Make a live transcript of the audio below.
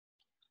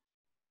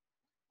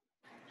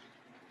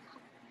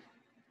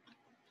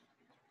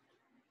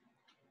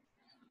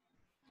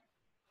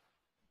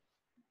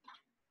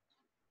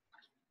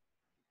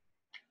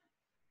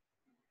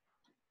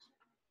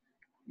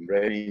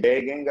Rainy day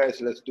again,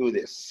 guys. Let's do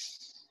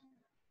this.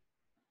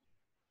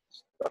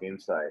 Stuck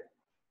inside.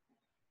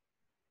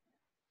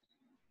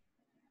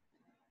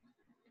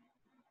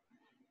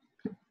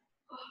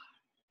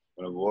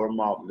 Gonna warm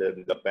up,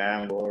 let the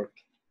band work.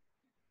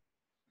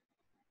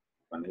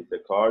 Gonna hit the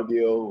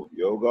cardio,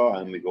 yoga,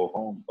 and we go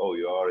home. Oh,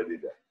 you're already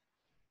there.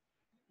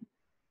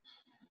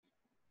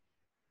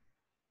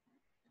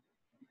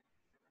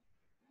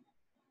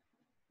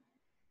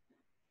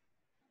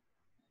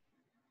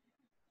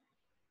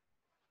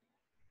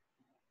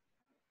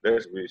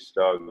 Let's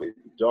restart with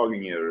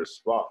jogging your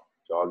spot.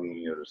 Jogging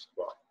your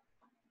spot.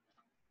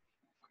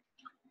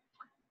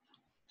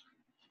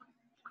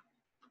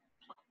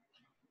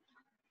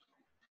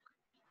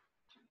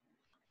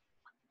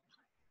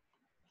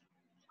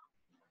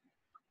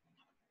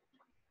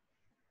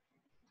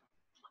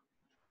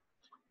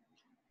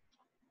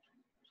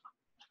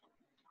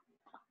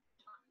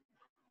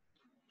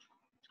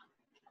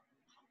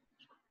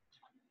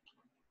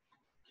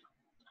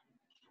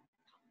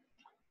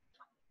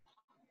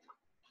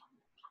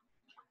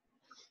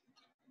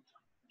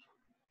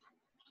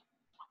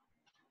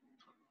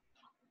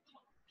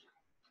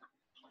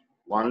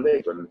 One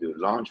leg gonna do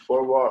lunge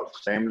forward,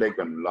 same leg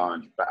gonna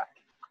lunge back.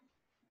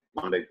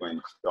 One leg going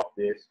to stop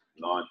this,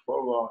 lunge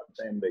forward,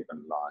 same leg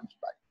and lunge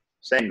back.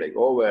 Same leg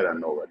over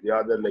and over. The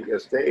other leg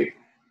is stay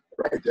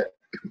right there.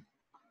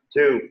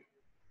 2,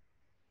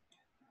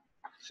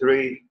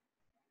 3,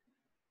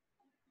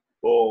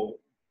 4,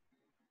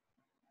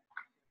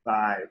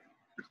 5,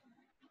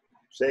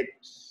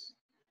 6,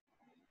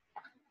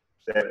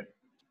 7,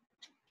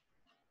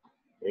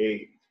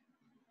 8,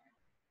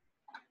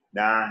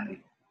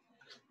 9,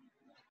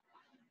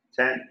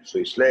 10.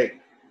 Switch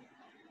leg.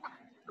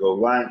 Go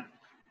 1,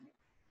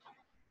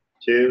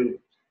 2,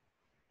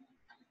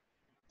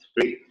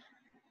 3,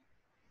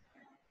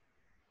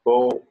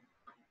 4,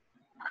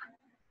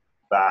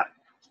 5,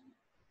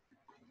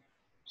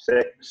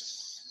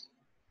 6,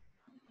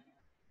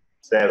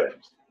 7,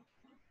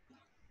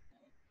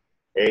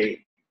 8,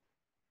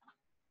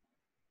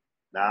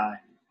 9,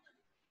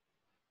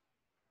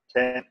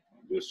 10.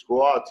 Do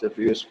squats. If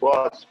you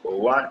squats, go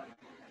 1,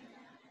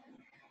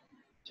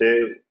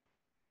 2,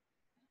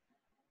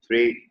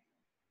 3,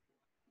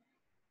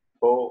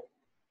 4,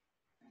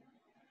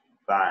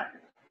 5,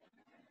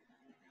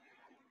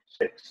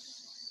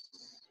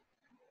 6,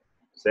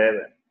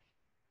 7,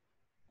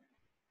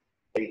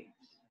 8,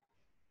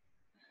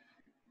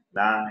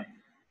 9,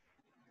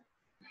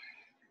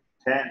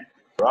 10.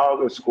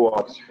 Frog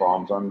squats,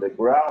 palms on the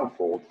ground,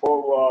 fold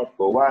forward,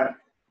 go 1,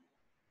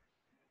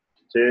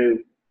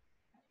 2,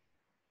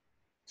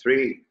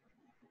 3,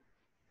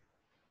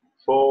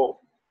 4,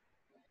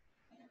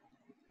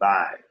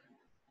 5,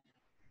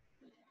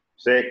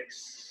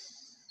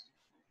 6,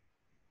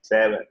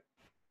 7,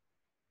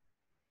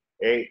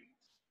 8,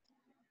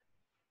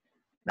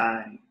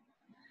 9,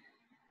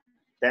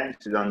 10.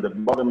 Sit on the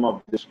bottom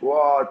of the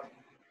squat.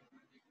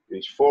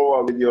 Reach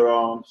forward with your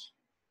arms.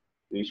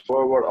 Reach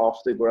forward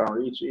off the ground.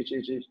 Reach.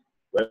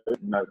 We're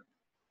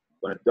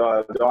going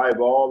to dive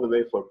all the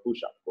way for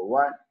push-up. For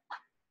 1,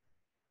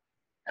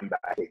 and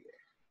back again.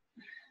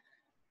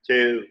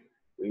 2,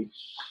 reach.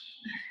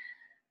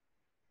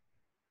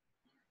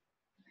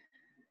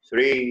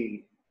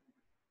 3,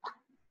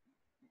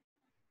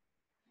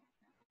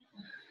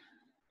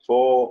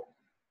 4,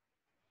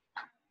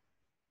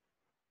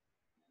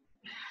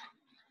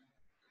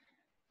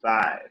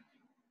 5,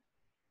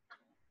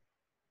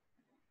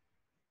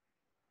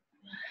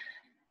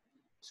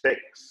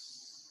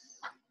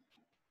 6,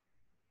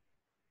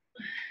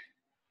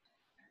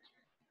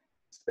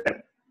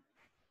 7,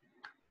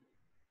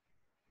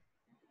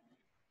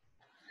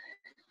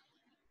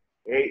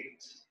 8,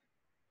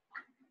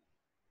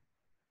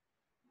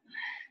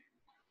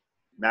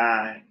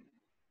 9,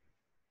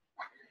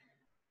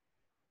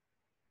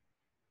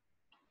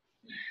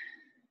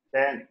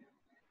 10.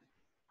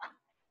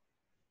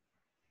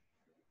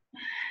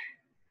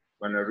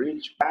 When I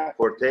reach back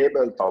for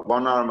tabletop,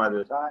 one arm at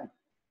a time,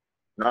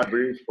 not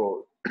reach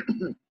for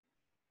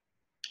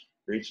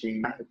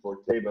reaching back for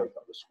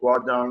tabletop.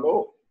 Squat down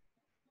low.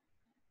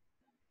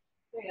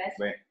 Very nice.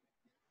 Wait.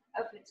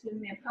 Oh, it's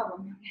giving me a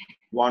problem.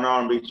 One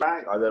arm reach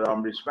back, other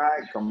arm reach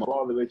back, come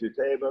all the way to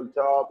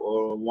tabletop,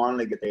 or one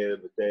leg at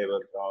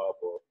tabletop,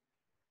 or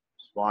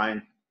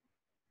spine,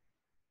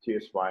 to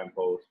your spine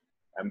pose,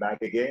 and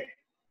back again.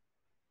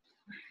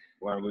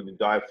 When we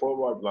dive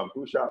forward, one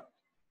push up.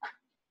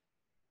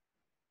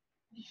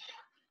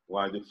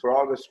 One do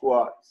frog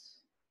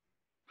squats.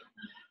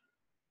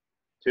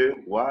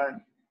 2,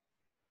 1,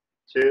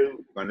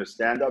 2. Gonna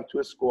stand up to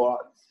a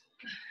squat.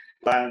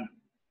 1,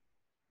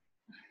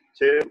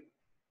 2.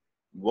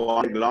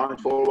 One leg lunge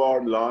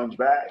forward, lunge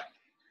back.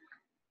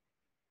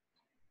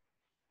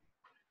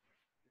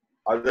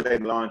 Other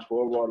leg lunge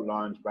forward,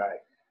 lunge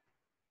back.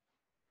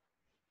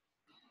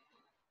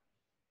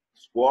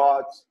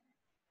 Squats.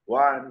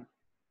 1,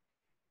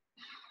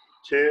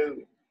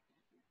 2.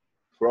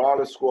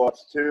 Frog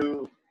squats.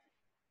 2,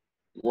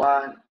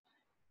 1,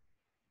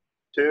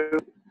 2.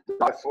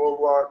 Dive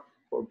forward.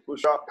 For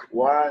push up,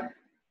 1.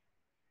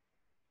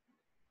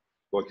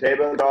 For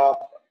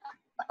tabletop,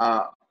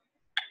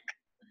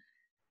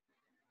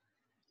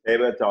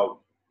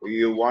 tabletop.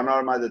 You one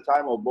arm at a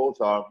time or both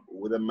arm,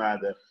 wouldn't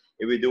matter.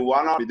 If we do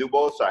one arm, we do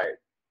both sides.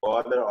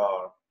 Other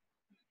arm.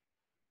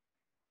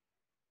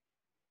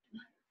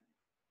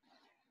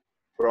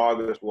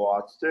 Frog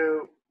squats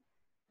 2.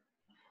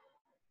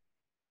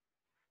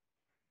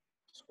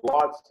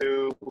 Squats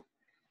 2.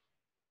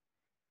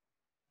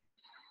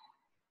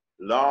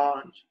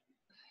 Lunge,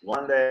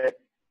 1 leg.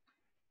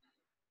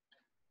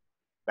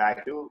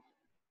 Back 2.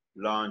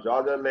 Lunge,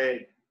 other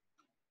leg.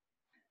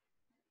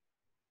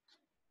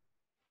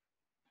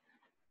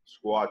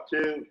 Squat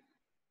 2.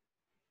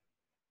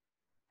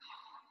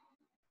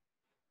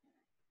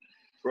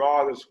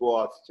 Frog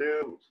squats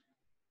 2.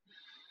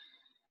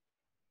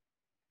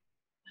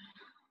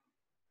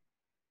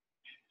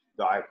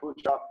 Dive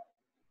push up.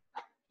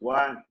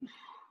 1.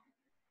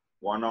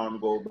 One arm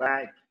go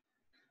back.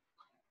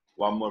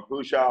 1 more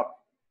push up.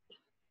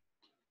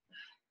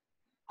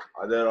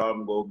 Other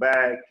arm go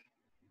back.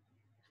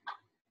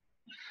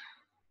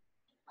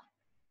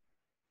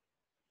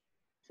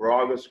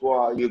 Frog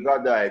squat. You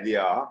got the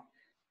idea, huh?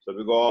 So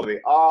we go all the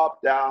way up,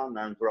 down,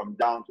 and from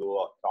down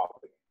to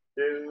top.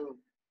 2.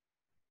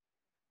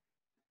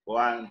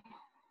 1.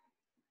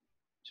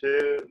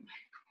 2.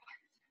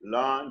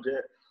 Lunge.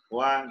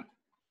 1.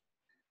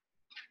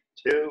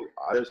 2.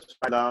 Other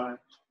side lunge.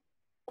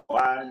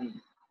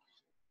 1.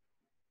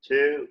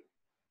 2.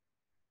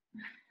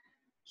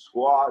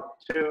 Squat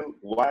 2.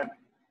 1.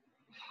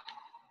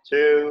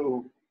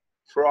 2.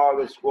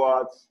 Frog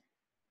squats.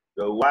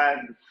 Go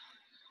 1.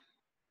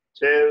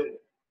 2.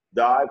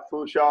 Dive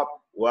push up.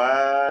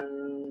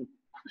 1.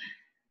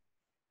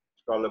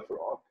 It's called a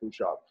frog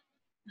push up.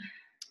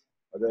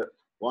 Other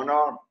one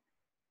arm.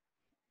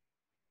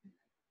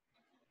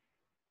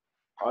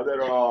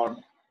 Other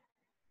arm.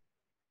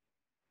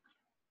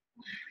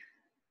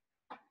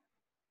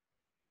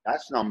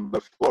 That's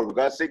number 4. We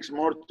got 6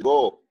 more to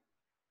go.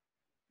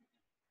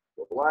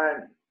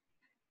 1,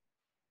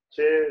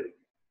 2.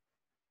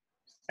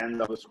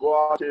 Stand up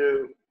squat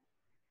 2.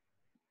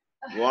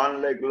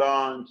 1 leg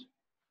lunge.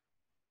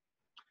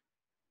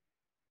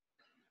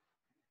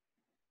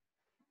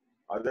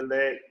 Other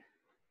leg.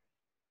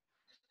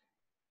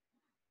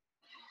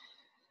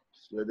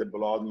 Just let the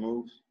blood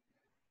move.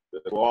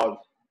 The quad.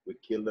 We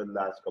killed the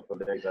last couple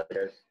of legs, I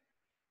guess.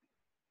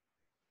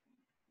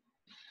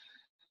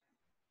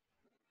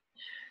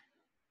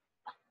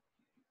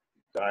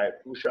 Dive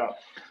push up.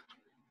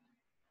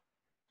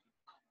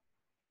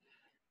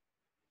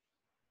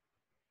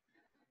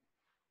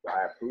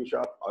 Dive push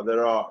up.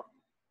 Other arm.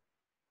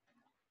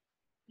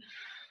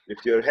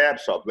 Lift your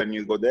hips up when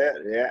you go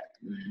there. Yeah.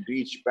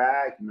 Reach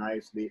back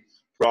nicely.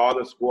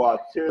 Frog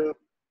squat 2.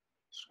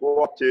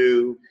 Squat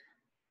 2.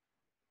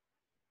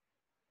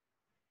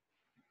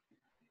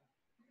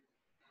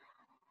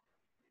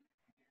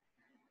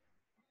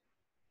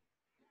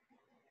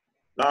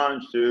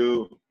 Lunge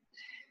 2.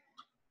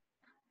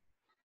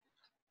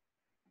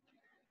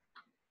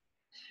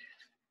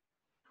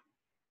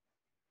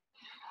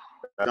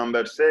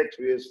 Number 6,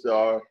 we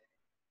start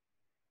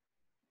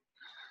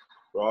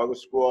frog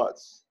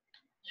squats.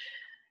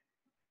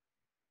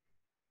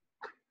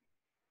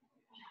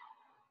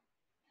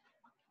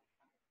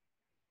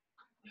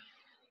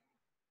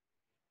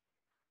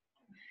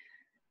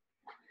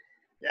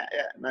 Yeah,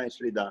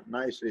 nicely done,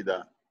 nicely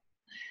done.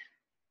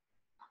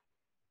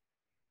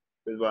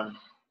 This one,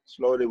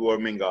 slowly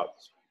warming up.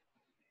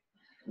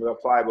 We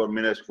have 5 more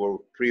minutes for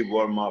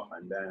pre-warm up,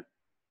 and then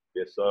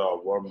we start our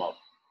warm up.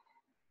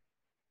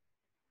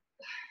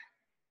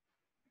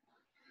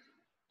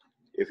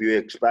 If you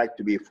expect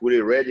to be fully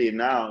ready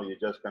now, you're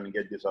just gonna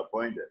get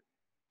disappointed.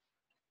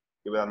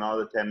 Give it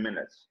another 10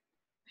 minutes.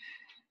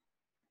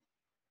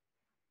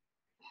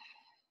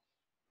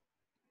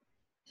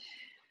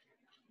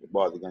 Your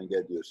body's gonna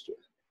get used to it.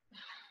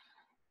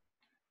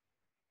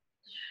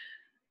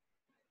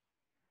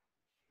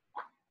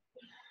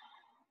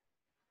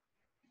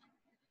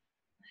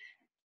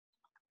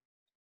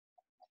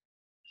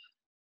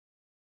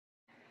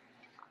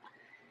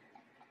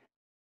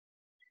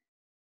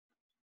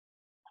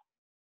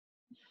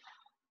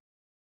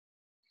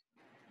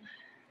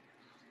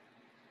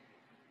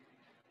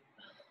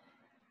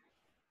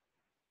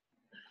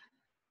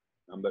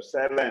 Number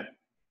 7.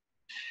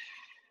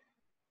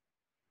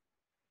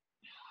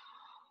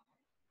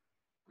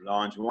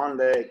 Launch 1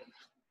 leg,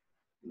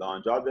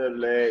 launch other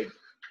leg.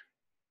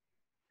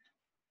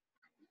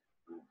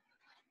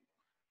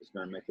 It's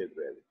gonna make it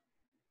ready.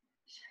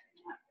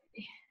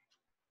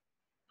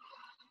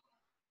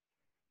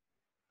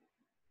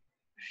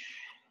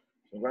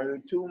 We're gonna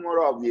do 2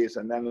 more of these,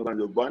 and then we're gonna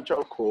do a bunch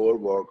of core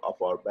work of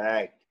our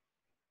back.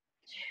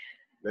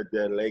 Let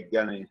the leg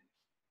gonna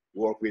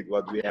work with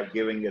what we have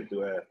given it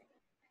to her.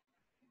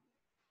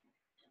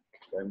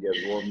 Then get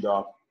warmed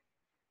up.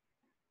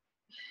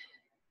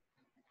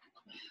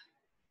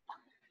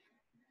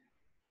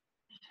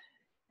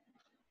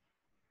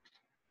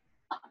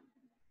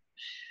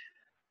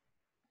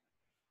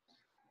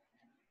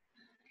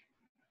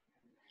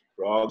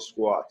 Frog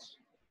squats.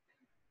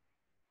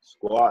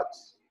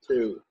 Squats,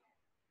 2.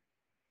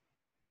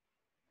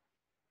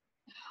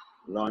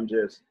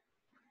 Lunges.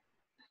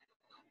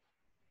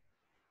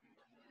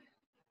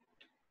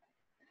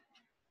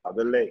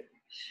 Other leg.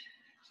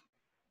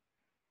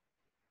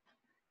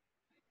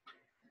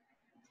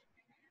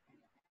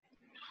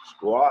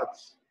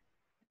 Squats.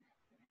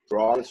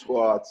 Frog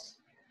squats.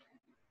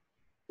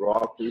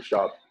 Frog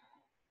push-up.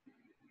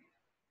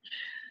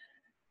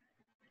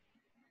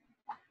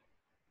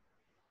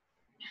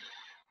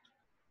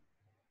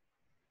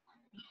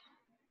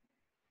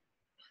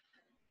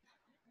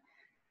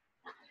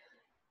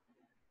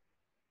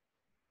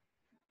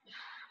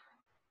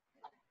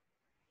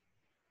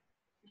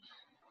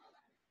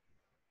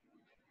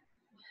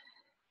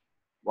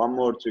 One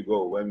more to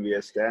go. When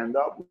we stand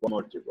up, one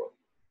more to go.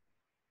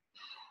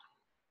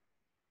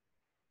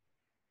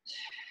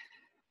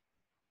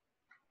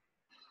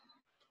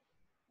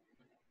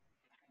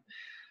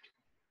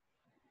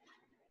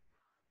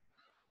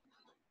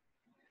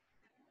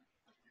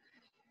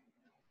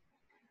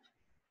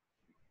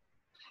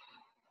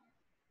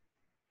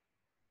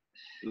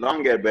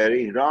 Longer,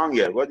 Barry,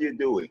 longer. What are you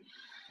doing?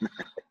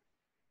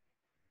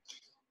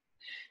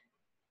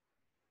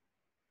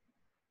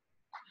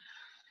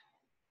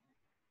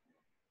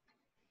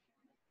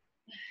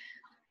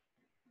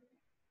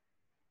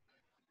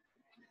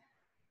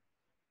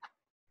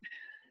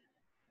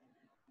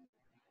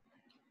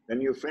 When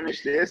you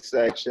finish this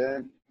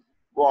section,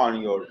 go on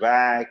your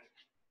back.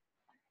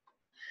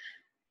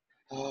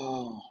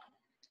 Oh.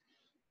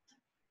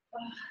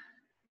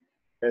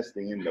 Best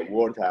thing in the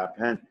world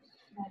happened.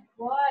 My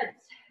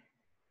quads.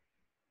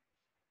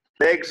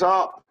 Legs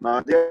up.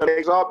 Now,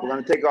 legs up. We're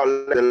going to take our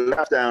the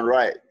left and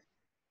right.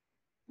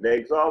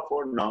 Legs up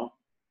or no.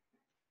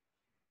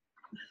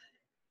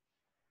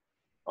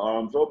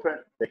 Arms open.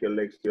 Take your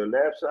legs to your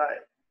left side.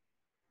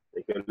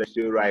 Take your legs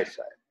to your right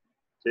side.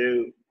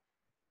 2,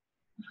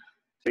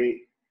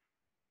 3,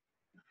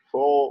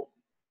 4,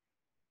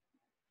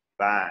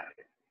 5,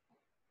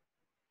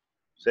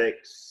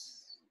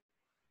 6,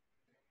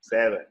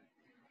 7,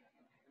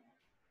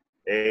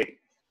 8,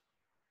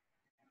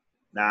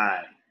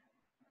 9,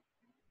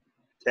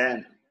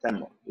 10, 10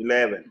 more,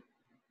 11,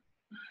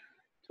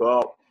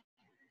 12,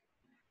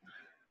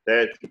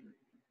 13,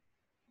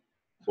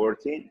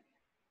 14,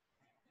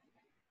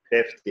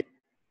 15,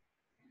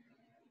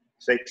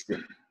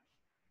 16,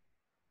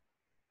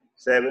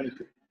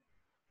 17,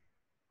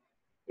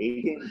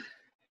 18,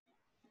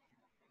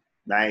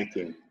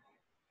 19,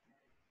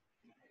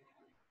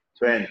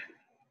 20.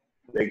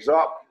 Legs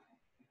up.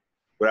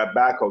 Grab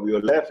back of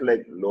your left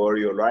leg, lower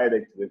your right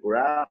leg to the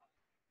ground.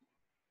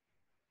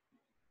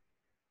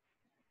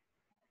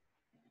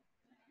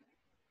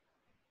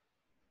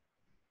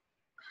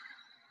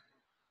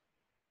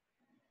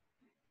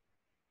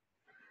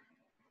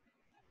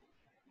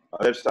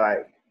 Other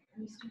side.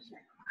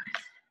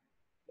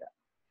 Yeah.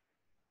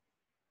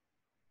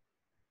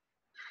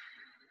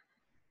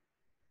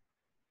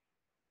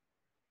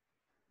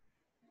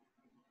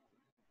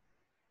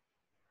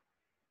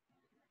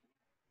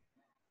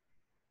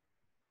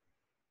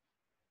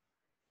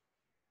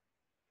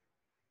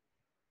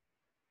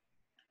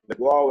 Leg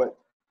forward.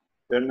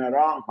 Turn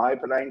around, high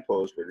plank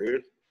pose,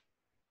 please.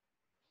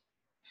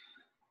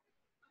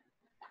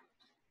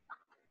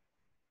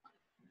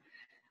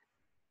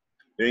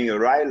 Bring your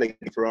right leg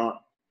in front,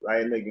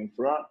 right leg in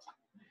front.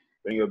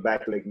 Bring your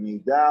back leg knee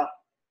down.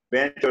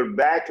 Bend your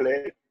back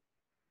leg.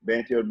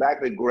 Bend your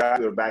back leg,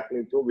 grab your back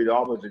leg too with the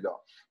opposite arm.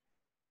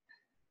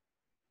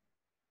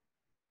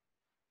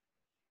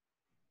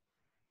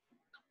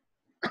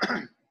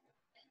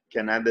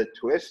 Can add a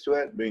twist to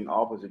it. Bring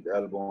opposite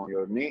elbow on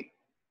your knee.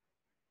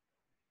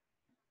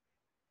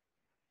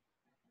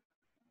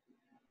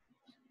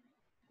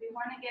 If you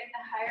want to get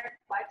the higher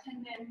quad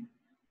tendon,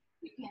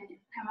 you can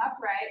come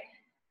upright,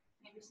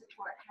 maybe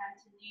support hand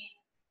to knee,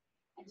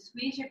 and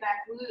squeeze your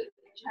back glute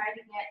and try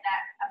to get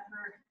that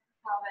upper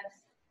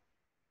pelvis.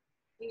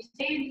 If you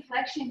stay in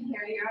flexion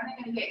here, you're only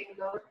going to get your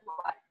lower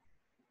quad.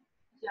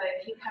 So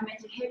if you come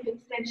into hip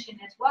extension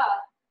as well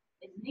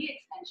as knee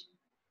extension,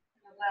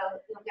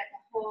 you'll get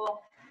the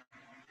whole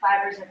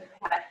fibers of the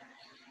quad.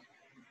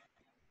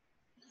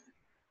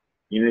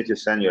 You need to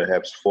send your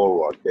hips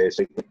forward,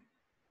 basically.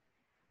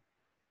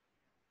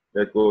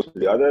 Let's go to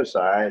the other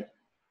side.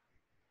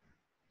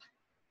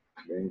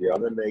 Bring the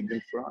other leg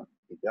in front,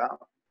 down.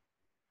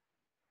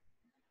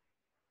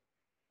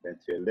 Bend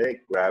your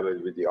leg, grab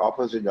it with the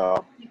opposite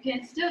arm. You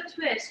can still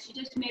twist, you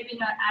just maybe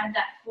not add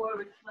that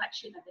forward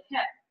flexion of the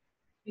hip.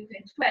 You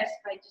can twist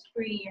by just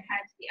bringing your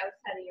hand to the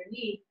outside of your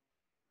knee,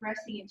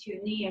 pressing into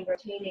your knee and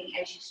rotating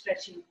as you're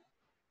stretching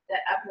the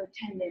upper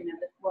tendon of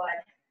the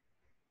quad.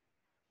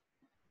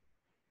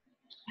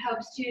 It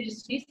helps too to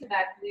squeeze the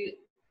back glute.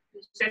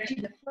 You're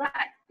stretching the front,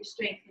 you're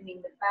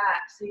strengthening the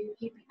back, so you're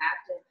keeping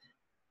active.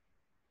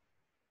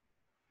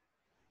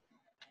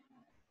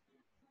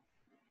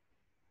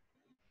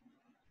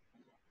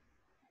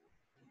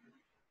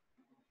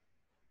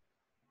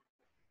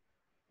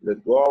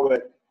 Let go of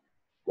it.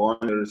 Go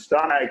on your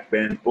stomach,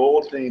 bend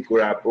both knees,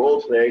 grab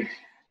both legs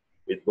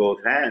with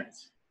both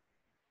hands.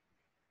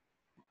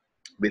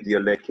 With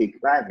your leg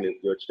kick back,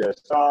 lift your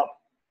chest up.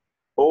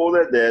 Hold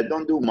it there.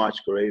 Don't do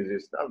much crazy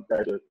stuff.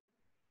 That's it.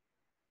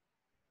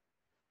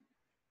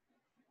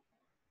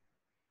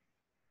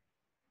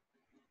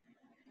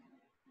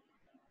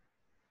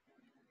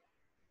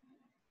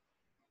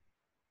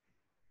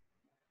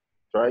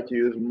 Try to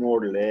use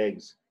more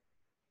legs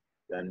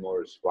than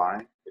more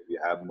spine if you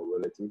have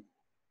mobility.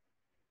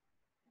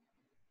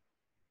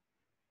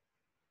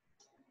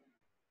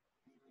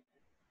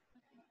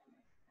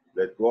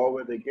 Let go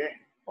of it again.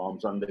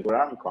 Palms on the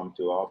ground, come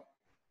to up.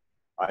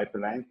 High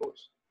plank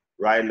pose.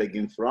 Right leg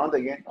in front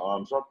again,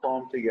 arms up,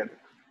 palm together.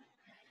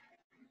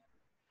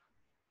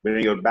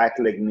 Bring your back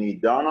leg knee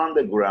down on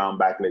the ground,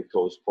 back leg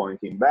toes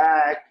pointing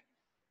back.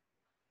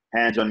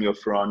 Hands on your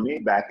front knee,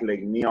 back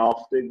leg knee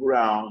off the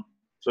ground.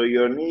 So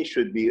your knee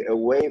should be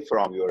away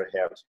from your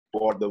hips,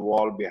 toward the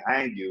wall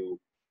behind you,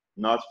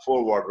 not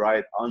forward,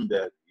 right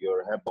under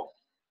your hip bone.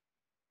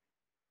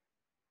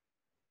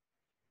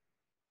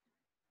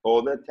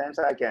 Hold it 10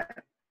 seconds.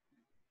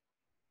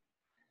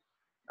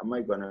 Am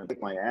I gonna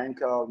break my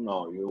ankle?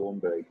 No, you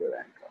won't break your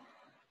ankle.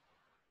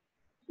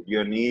 Put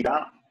your knee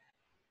down,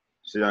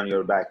 sit on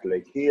your back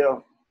leg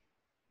heel.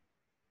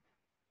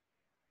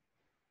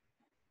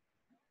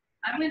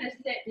 I'm going to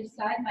sit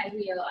beside my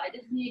heel. I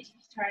just need to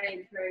try to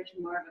encourage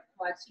more of a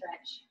quad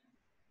stretch.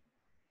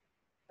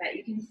 But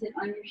you can sit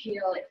on your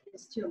heel if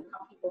it's too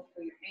uncomfortable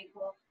for your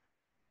ankle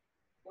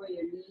or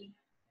your knee.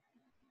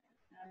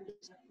 I'm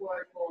just a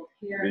forward fold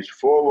here. Reach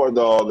forward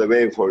all the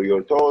way for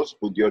your toes.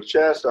 Put your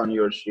chest on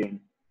your shin.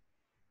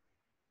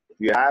 If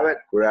you have it,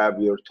 grab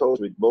your toes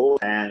with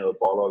both hands or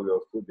follow your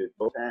foot with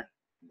both hands.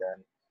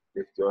 Then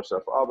lift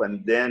yourself up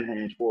and then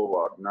hinge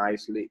forward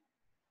nicely.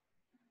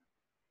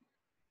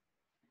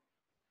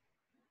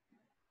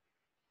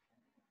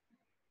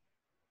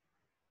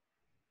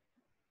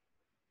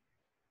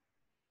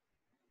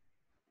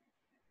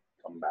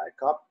 Come back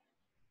up.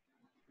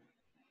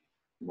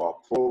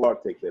 Walk forward,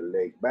 take your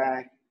leg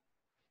back.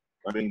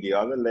 Bring the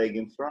other leg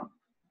in front.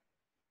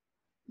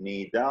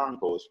 Knee down,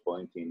 toes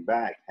pointing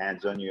back.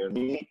 Hands on your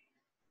knee.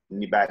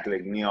 Knee back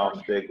leg, knee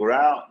off the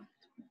ground.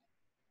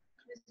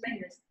 Just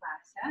in this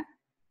class, huh?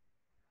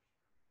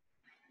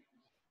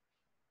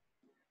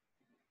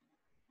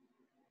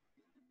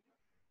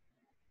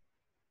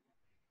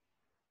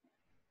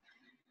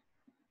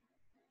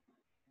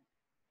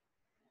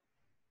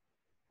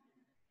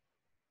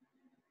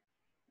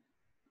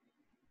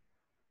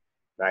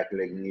 Back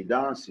leg, knee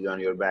down, sit on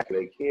your back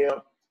leg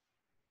heel.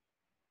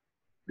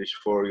 Reach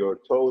for your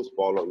toes,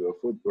 follow your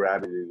foot,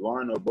 grab it with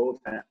one or both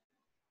hands.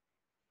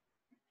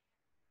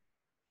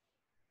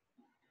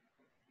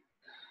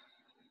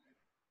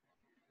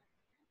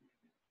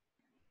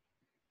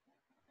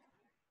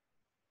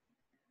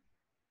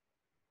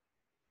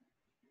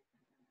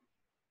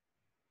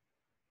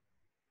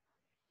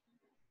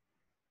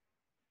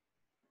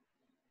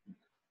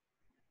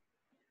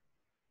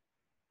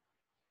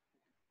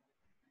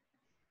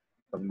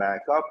 Come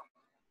back up.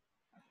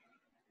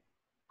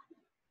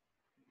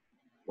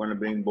 We're gonna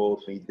bring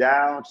both feet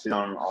down, sit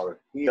on our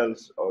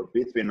heels or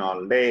between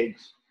our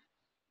legs.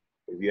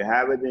 If you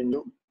have it in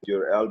you,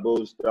 your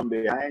elbows down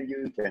behind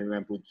you, you can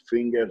even put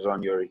fingers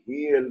on your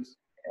heels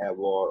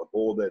or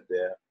hold it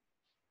there.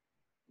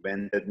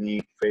 Bend the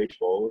knee, face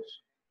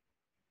pose.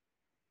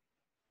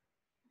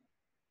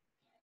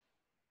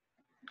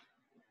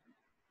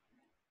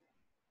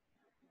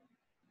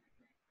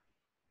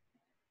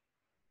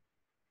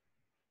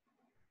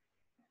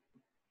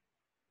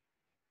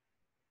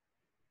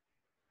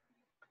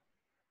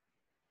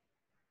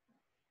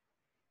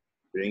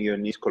 Bring your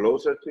knees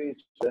closer to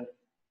each other.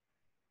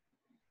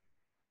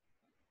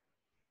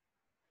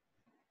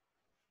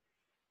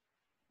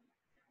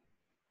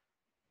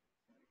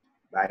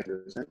 Back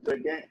to the center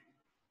again.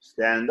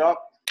 Stand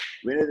up.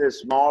 We need a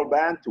small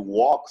band to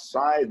walk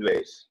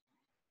sideways.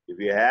 If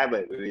you have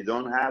it, if you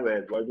don't have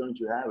it, why don't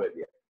you have it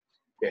yet?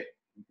 Okay.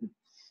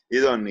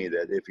 You don't need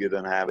it. If you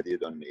don't have it, you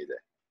don't need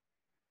it.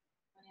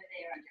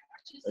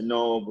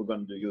 No, we're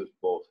going to use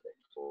both legs.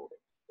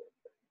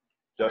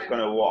 Just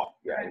going to walk.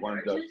 Yeah, you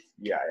want to just,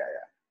 yeah.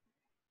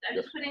 I'm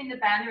just putting the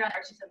band around the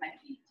arches of my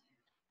feet.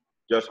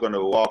 Just going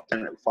to walk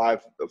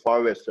 5 step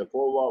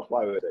forward,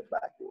 5 step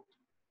backward.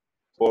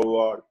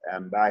 Forward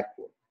and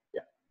backward.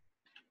 Yeah.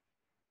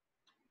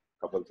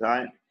 Couple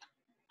times.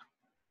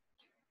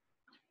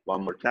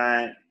 One more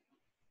time.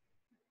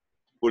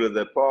 Pull it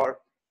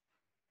apart.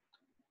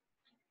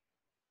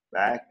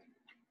 Back.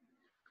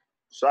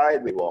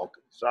 Sideways walk.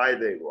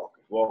 Sideways walk.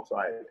 Walk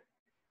sideways.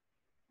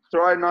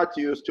 Try not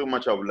to use too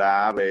much of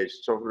leverage.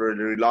 So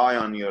rely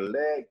on your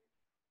leg.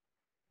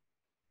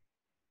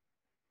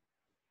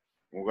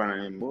 We're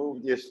going to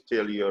move this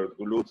till your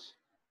glutes,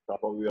 top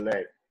of your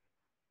leg.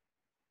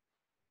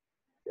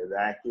 Get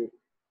active.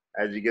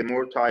 As you get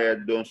more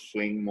tired, don't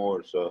swing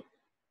more. So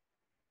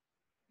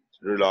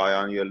rely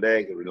on your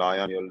leg, rely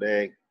on your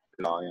leg,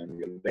 rely on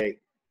your leg.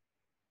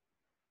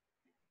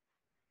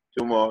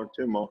 Two more.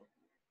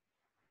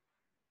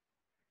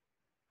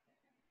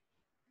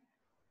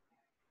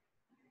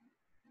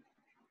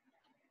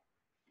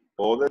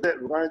 Hold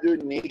it. We're going to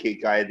do knee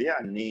kick idea.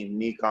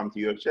 Knee come to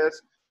your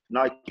chest.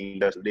 Not kicking,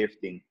 just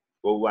lifting.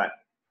 Go 1,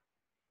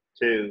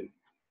 2,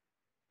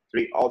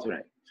 3.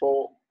 Alternate.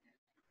 4,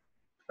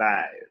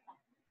 5,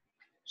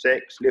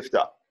 6. Lift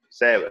up.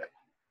 7,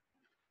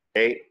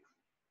 8,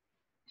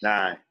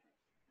 9,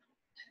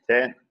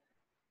 10,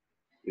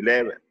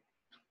 11.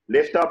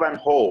 Lift up and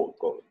hold.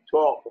 Go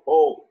 12.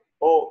 Hold.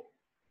 Hold.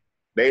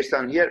 Based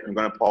on here, I'm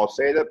going to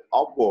pulsate it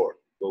upward.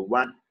 Go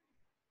 1,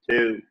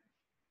 2,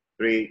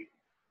 3,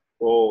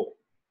 4,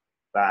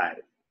 5,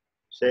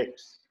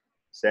 6,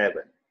 7,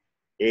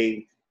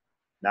 8,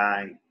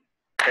 9,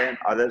 10.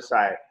 Other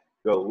side.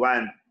 Go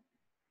 1,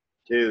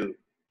 2,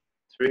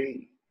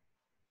 3,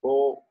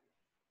 4,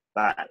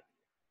 5,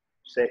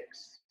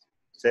 6,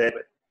 7,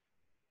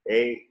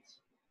 8,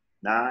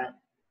 9,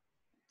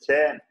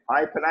 10.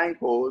 High plank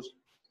pose.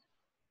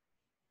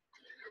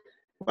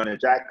 We're going to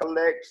jackal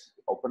legs.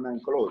 Open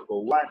and close. Go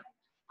 1,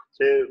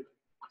 2,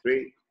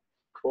 3,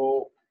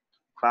 4,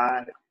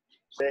 5,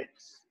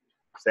 6,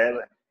 7,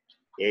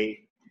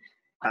 8,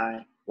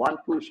 9. 1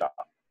 push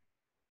up.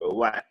 Go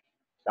 1.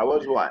 That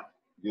was 1.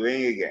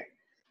 Doing again.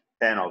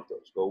 10 of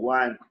those. Go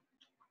 1,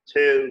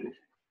 2,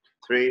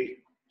 3,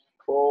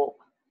 4,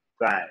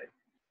 5,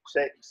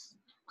 6,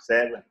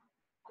 7,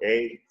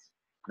 8,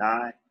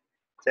 9,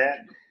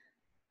 10.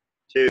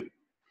 2.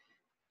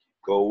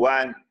 Go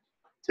 1,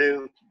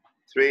 2,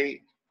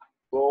 3,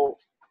 4,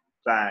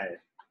 5,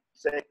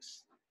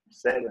 6,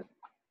 7,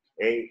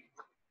 8,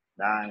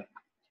 9,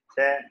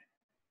 10.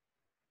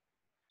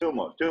 2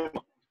 more. 2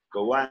 more.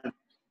 Go 1,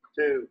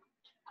 2,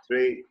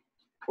 3,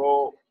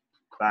 4,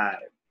 5,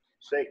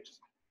 6,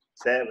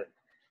 7,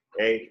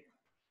 8,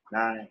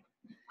 9,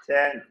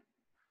 10.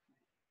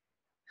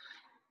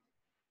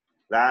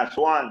 Last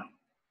 1,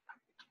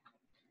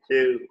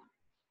 2,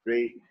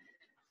 3,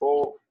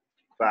 4,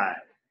 5,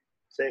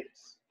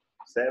 6,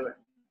 7,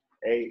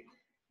 8,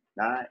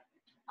 9,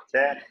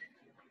 10.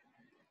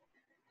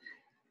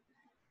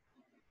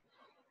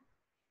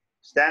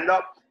 Stand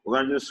up. We're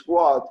going to do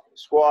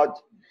squat,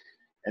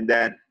 and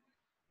then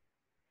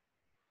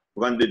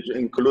we're going to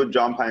include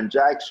jump and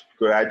jacks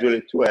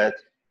gradually to it.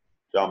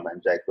 Jump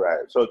and jack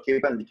gradually. So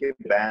keep the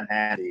band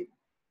handy.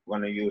 We're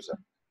going to use them.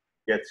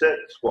 Get set,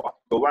 squat.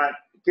 Go 1.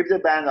 Keep the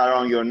band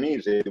around your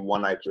knees if you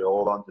want to actually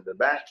hold on to the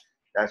band.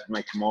 That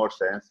makes more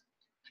sense.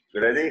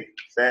 Ready,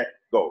 set,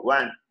 go.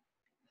 1,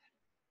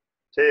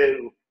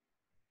 2,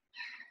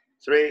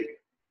 3.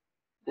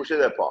 Push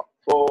it apart.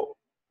 4,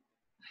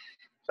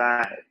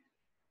 5,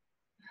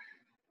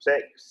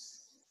 6,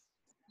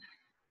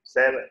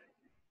 7,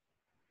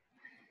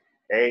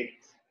 8,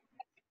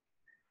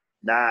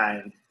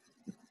 9,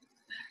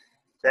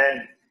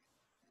 10,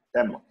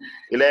 10 more.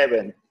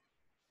 11,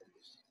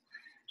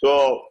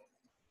 12,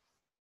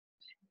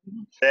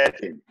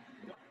 13,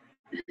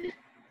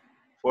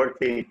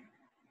 14,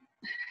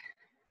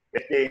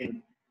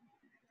 15,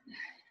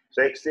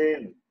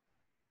 16,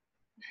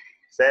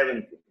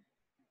 17,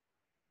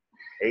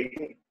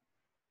 18,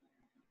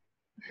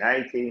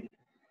 19,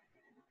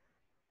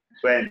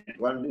 20.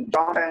 When we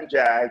jump and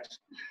jacks,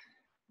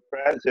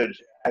 pressure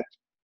jacks,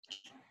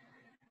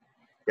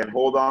 you can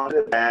hold on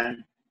to the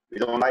band. If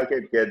you don't like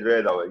it, get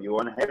rid of it. You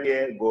want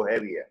heavier, go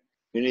heavier.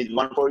 You need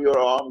 1 for your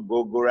arm,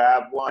 go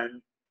grab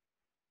 1.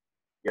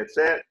 Get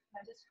set.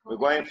 We're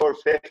going for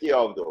 50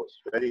 of those.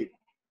 Ready?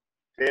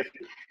 50.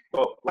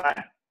 Go.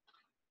 1,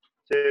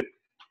 2,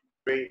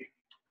 3,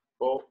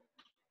 4,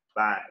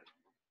 5,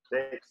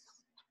 6,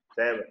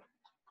 7,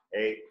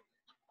 8,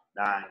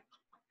 9,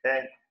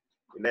 10,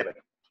 11,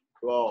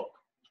 12,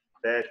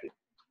 13,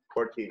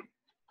 14,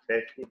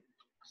 15,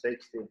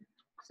 16,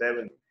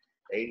 17,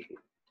 18,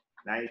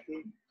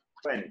 19,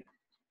 20,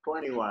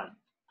 21,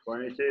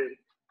 22,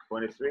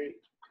 23,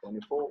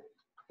 24,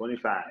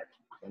 25,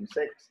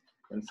 26,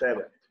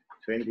 27,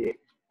 28,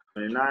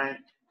 29,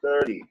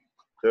 30,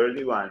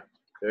 31,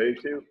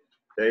 32,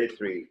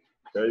 33,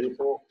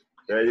 34,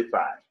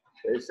 35,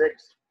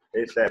 36,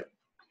 37,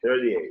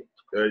 38,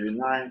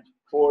 39,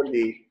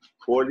 40,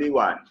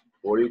 41,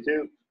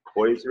 42,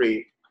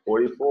 43,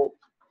 44,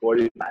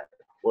 45,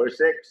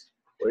 46,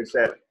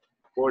 47,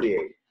 48,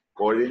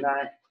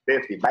 49,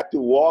 50. Back to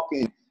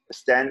walking,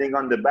 standing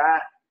on the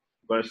back.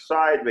 We're going to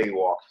sideway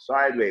walk,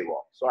 sideway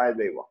walk,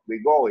 sideway walk.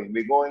 We're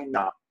going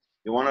now.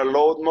 You want to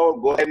load more?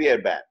 Go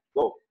heavier back.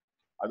 Go.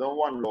 I don't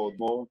want to load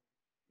more.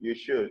 You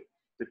should.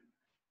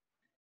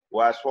 Go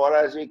as far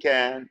as you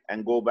can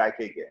and go back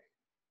again.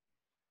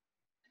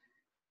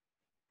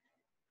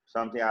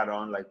 Something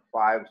around like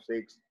 5,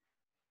 6.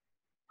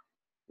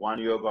 1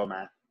 yoga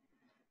mat.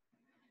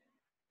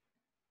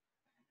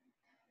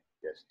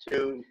 Just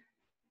 2.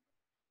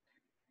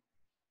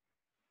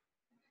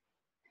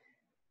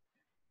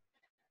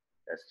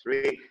 That's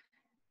 3.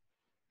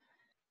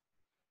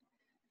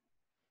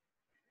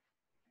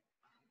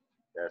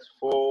 That's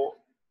 4.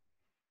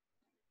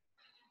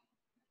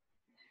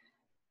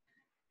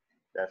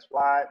 That's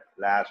 5.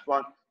 Last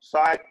one.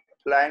 Side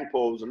plank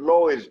pose.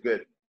 Low is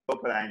good. Low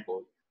plank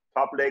pose.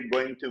 Top leg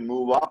going to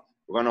move up.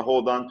 We're going to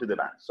hold on to the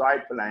back.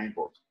 Side plank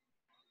pose.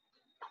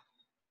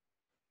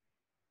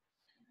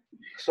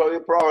 So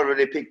you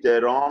probably picked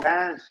the wrong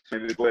hands.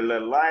 Maybe go a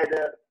little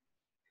lighter.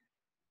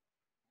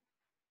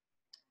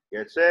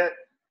 Get set.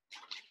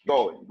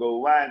 Go. Go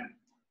 1,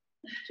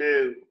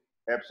 2,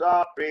 hips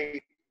up.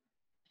 3,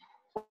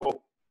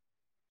 4,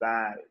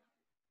 5,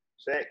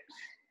 6,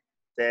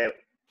 7,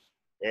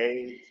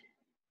 8,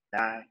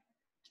 9,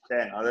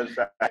 10. Other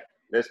side.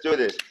 Let's do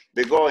this.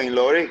 We're going,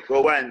 Lori.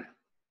 Go 1,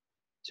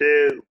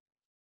 2,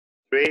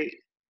 3,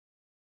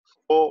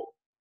 4,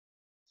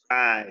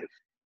 5,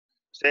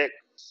 6,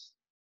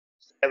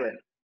 7,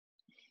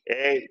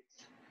 8,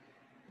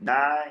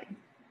 9,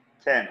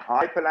 10.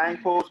 High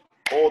plank pose.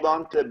 Hold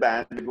on to the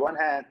band with one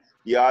hand.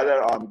 The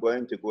other arm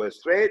going to go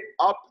straight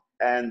up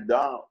and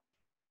down.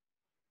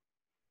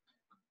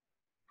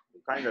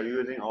 We're kind of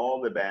using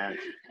all the bands.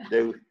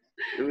 Do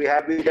we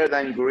have bigger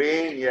than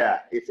green? Yeah,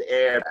 it's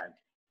air band.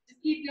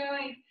 Just keep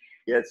going.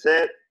 Get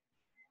set.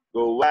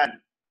 Go 1,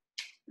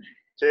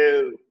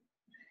 2,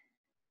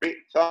 3.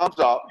 Thumbs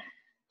up.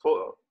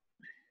 4,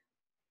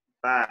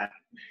 5,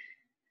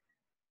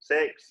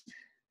 6,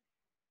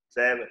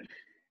 7,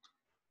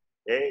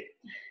 8,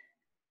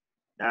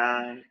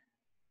 9,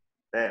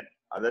 10.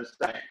 Other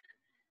side.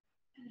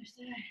 Other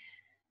side.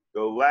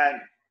 Go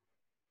 1,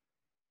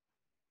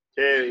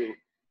 2,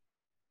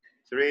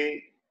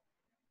 3,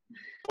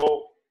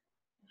 4,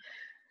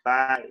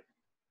 5,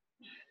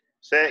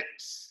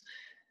 6,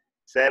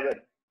 7,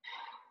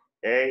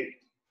 8,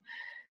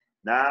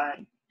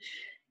 9,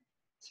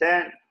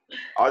 10.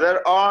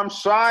 Other arm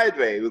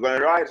sideways. We're going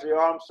to rise the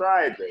arm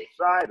sideways.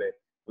 Sideways.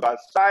 We got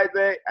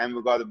sideways and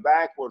we got the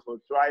backward for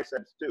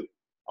triceps too.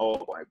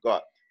 Oh my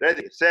God.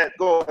 Ready, set,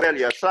 go.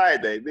 Earlier,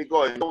 sideways. We're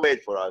going. Don't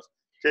wait for us.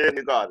 Till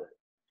we got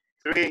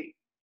it. 3,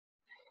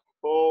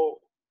 4,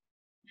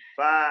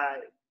 5,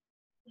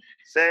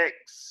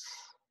 6,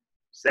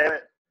 7,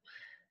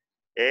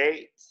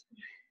 8,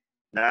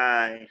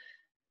 9,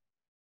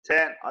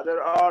 10.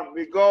 Other arm.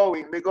 We're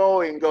going. We're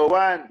going. Go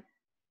 1,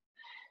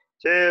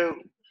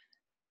 2,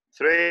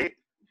 3,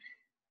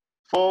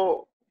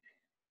 4,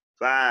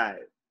 5,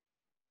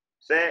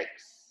 6,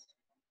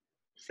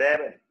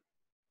 7,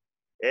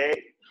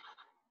 8,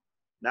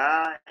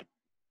 9,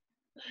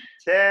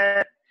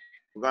 10.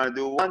 We're going to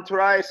do one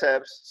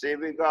triceps. See if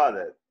we got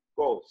it.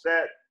 Go,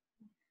 set.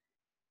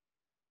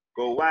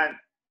 Go 1,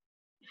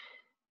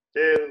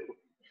 2,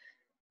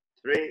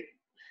 3,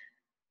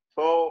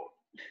 4,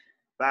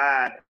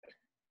 5,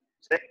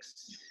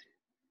 6,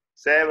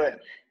 7,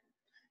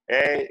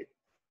 8,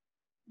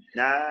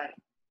 9,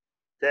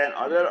 10.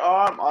 Other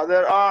arm,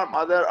 other arm,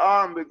 other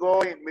arm. We're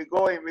going, we're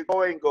going, we're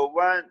going. Go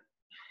 1,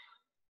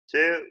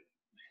 2,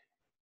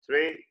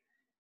 3,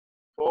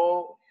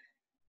 4,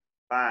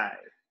 5,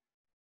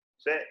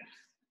 6,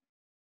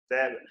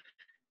 7,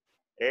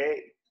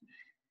 8,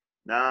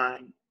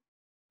 9,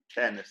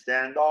 10.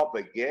 Stand up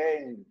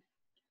again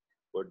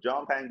for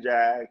jump and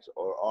jacks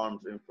or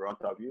arms in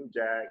front of you,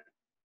 jack.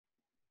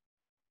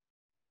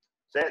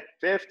 Set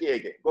 50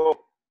 again. Go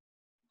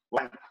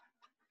 1,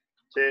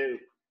 2,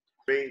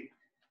 3,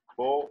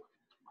 4,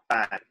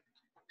 5,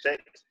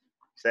 6,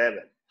 7,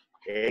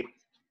 8,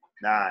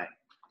 9,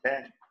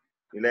 10,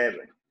 11,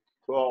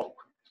 12,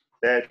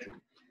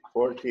 13,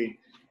 14,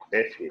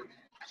 15,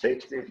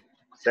 16,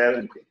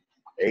 17,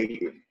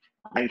 18,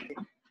 19,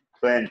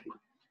 20,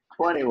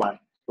 21,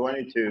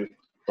 22,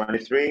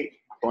 23,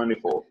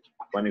 24,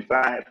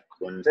 25,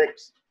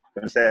 26,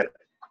 27,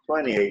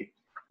 28,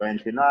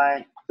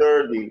 29,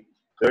 30,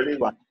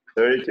 31,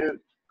 32,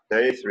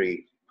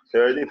 33,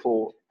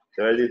 34,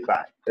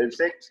 35,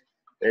 36,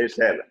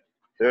 37,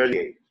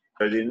 38,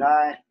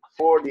 39,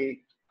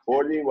 40,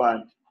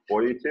 41,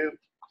 42,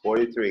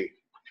 43,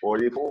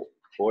 44,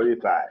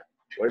 45,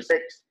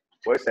 46,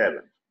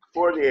 47,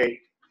 48,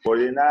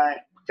 49,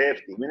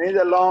 50. We need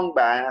a long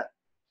back,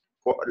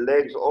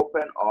 legs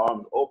open,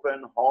 arms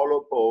open,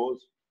 hollow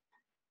pose,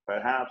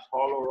 perhaps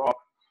hollow rock.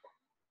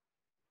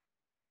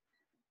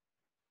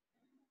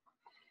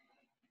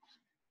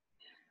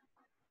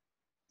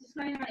 Just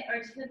going on my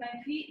arch with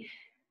my feet.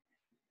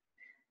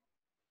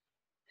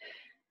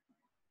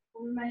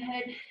 Over my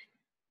head.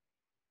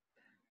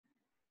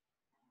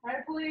 Try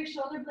to pull your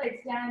shoulder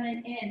blades down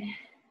and in.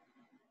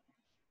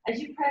 As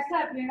you press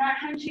up, you're not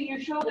hunching your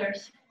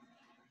shoulders.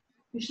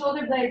 Your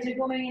shoulder blades are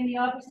going in the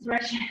opposite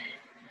direction.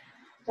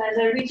 So as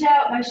I reach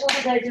out, my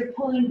shoulder blades are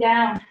pulling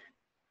down.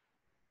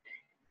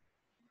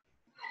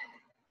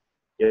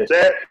 Get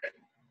set.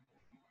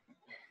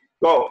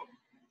 Go.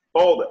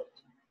 Hold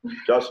it.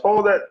 Just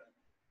hold it.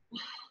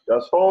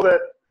 Just hold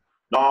it.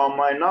 Now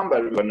my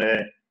number, we're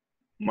gonna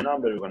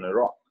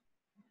rock.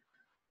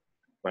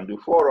 I'm gonna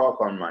do 4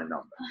 rock on my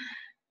number.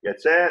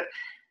 Get set.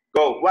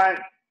 Go. 1.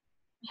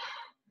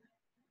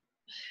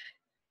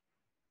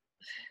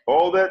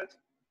 Hold it.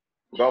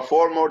 We got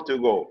 4 more to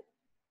go.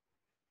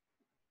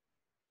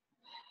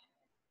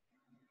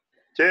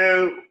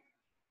 2.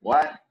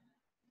 1,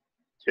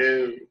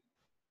 2,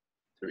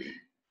 3.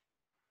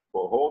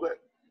 4. Hold it.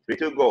 3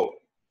 to go.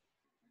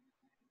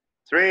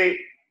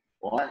 3.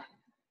 1,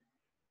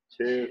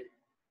 2.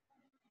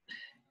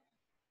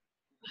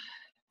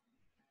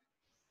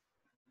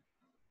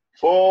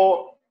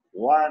 4,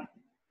 1,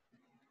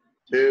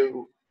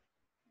 2,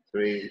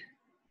 3,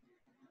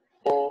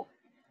 4.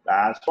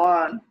 Last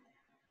one.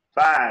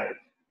 5,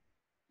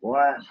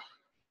 1,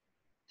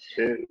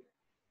 2,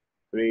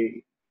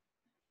 3,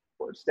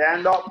 4.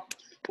 Stand up.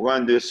 We're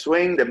going to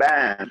swing the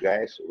band,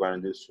 guys. We're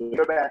going to do swing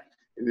the band.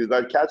 If you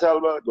got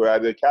kettlebell,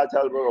 grab your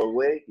kettlebell or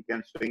weight. You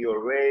can swing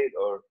your weight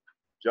or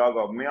jug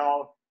of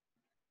milk.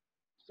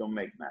 Don't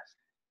make mess.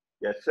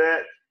 That's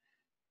it.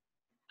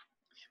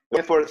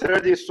 Wait for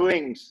 30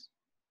 swings.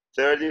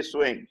 30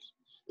 swings.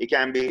 It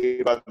can be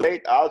you got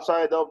weight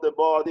outside of the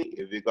body.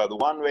 If you got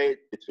one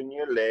weight between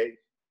your legs,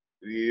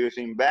 if you're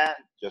using band,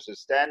 just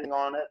standing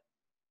on it.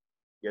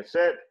 Get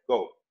set.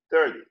 Go.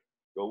 30.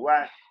 Go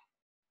 1,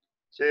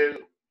 2,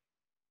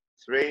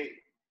 3,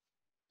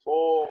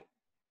 4,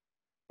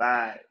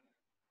 5,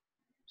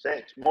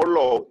 6. More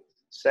low.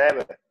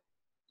 7,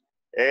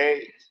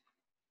 8,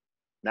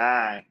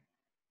 9,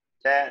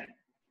 10,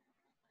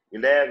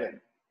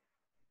 11,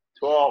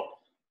 12,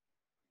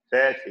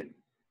 13,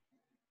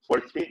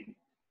 14,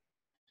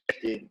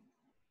 15,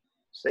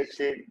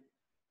 16,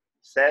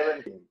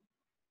 17,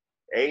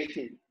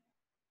 18,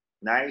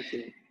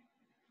 19,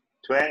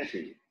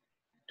 20,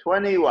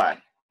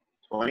 21,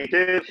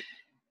 22,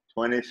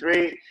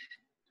 23,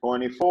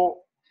 24,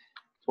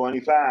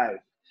 25,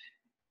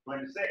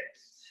 26,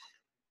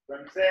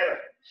 27,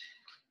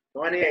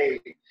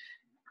 28,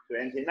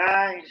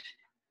 29,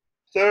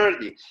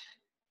 30,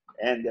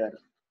 and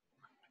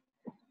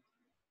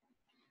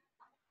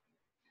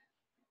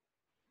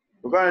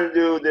we're going to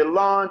do the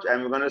lunge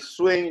and we're going to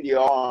swing the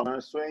arm. We're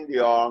going to swing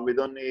the arm. We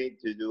don't need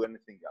to do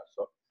anything else.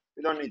 So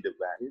we don't need the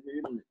band.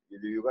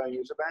 You're going to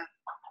use a band?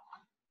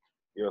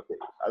 You're okay.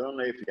 I don't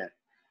know if you can.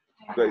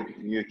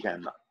 But you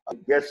cannot.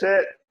 Get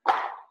set.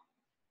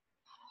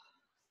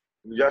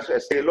 Just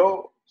stay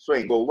low.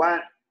 Swing. Go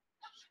 1,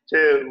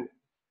 2,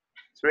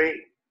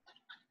 3,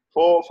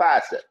 4.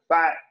 Faster.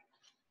 5.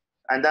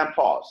 And then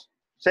pause.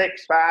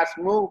 6. Fast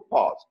move.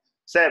 Pause.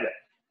 7,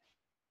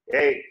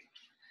 8,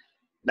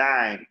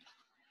 9,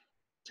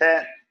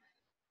 10,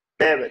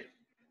 11,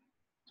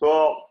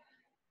 12,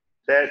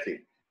 13,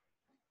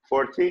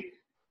 14,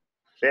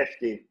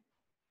 15,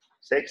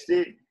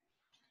 16,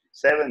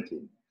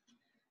 17,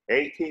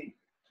 18,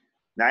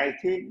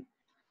 19,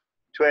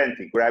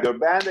 20. Grab your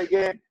band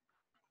again.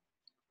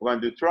 We're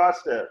going to do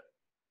thruster.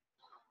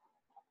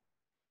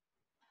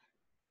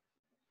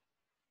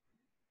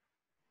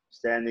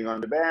 Standing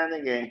on the band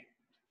again.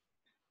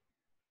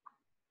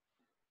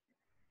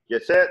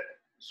 Get set.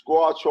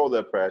 Squat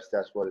shoulder press.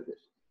 That's what it is.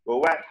 Go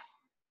 1,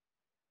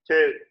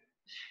 2,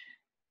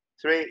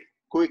 3.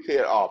 Quick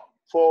here up.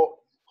 4.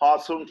 How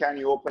soon can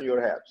you open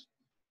your hips?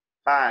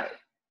 5,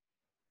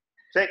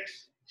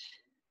 6,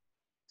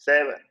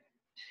 7,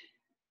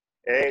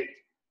 8,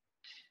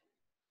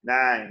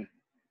 9,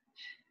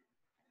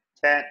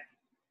 10,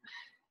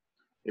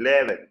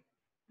 11,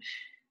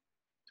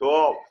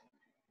 12,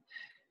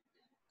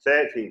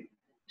 13,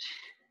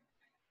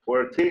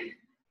 14,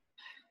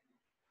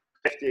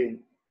 15,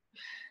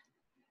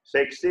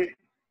 16,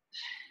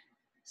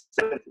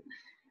 17,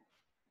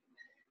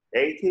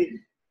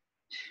 18,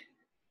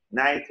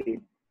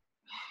 19,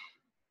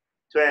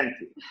 20.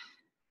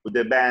 Put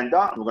the band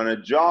down. We're going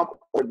to jump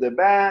over the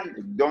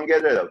band. Don't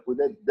get rid of it. Put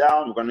it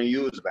down. We're going to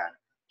use band.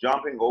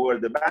 Jumping over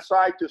the band,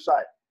 side to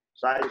side.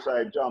 Side to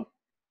side jump.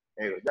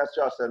 Anyway, that's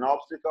just an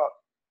obstacle.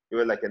 Do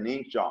it like an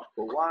inch jump.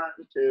 Go 1,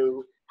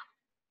 2.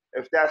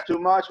 If that's too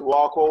much,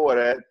 walk over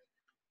it.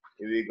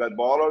 If you got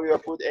ball of your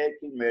foot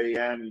aching,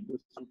 Miriam, you do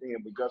something,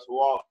 but just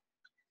walk.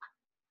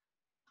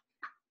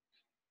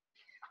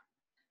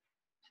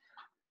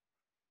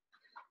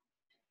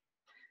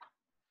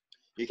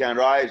 You can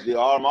rise the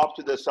arm up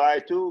to the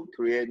side too,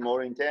 create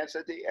more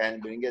intensity,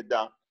 and bring it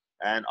down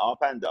and up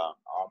and down,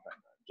 up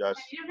and down.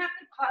 Just. You don't have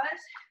to pause.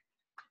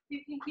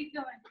 You can keep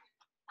going.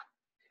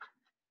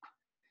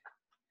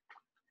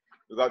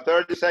 We got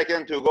 30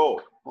 seconds to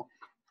go.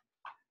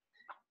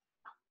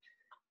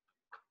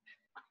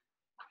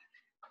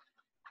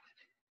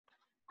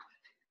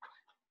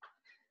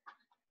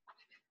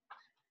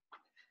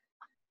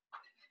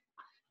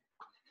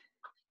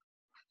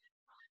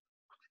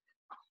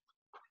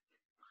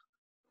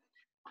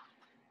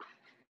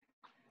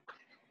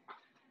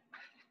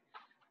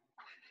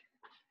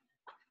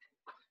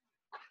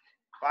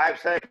 Five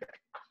seconds.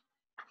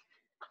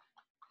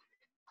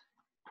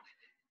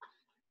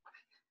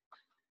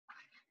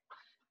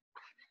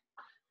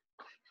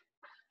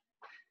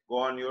 Go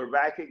on your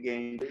back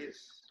again,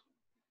 please.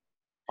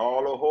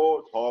 Hollow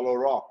hold, hollow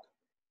rock.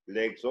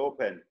 Legs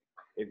open.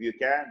 If you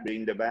can,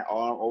 bring the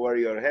arm over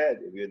your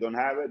head. If you don't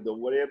have it, don't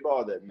worry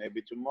about it.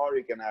 Maybe tomorrow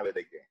you can have it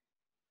again.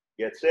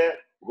 Get set.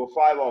 Go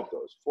 5 of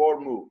those. 4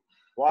 move.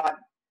 1,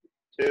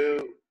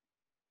 2,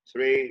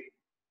 3,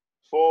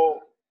 4.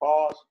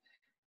 Pause.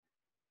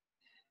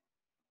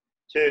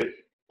 2.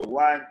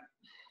 1,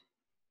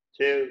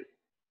 2,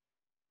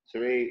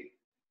 3,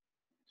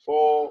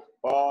 4.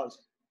 Pause.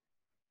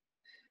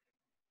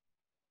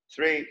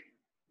 3,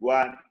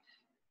 1,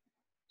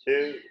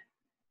 2,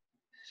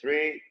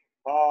 3.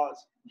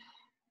 Pause.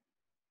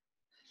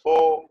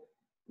 4,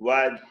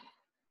 1,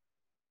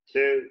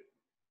 2,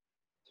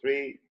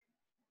 3,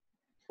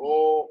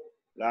 4,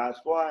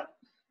 last one,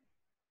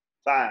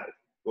 5.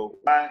 Go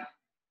 1,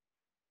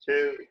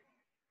 2,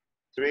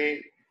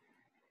 3,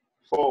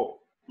 4.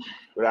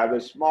 Grab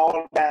a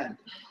small band.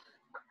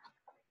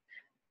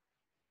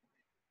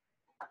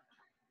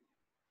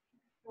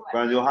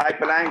 Going to do high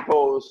plank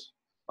pose.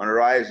 Going to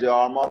rise the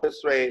arm up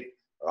straight,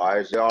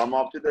 rise the arm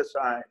up to the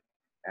side,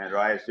 and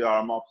rise the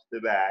arm up to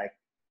the back.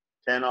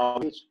 10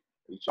 of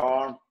each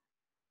arm.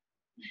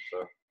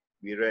 So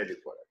be ready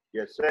for it.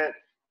 Get set.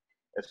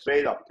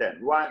 Straight up. 10.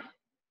 1,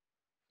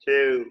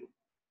 2,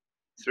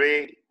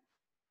 3,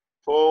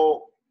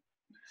 4,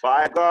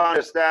 5. Go on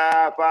the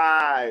step.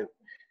 5,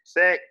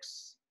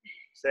 6,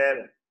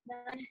 7.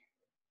 9,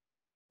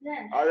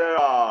 10. Other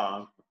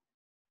arm.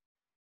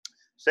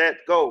 Set.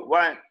 Go.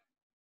 1,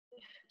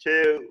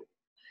 2,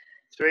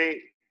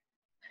 3,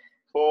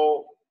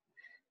 4,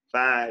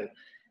 5,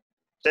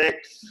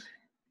 6,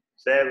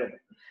 7,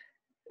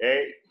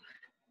 8,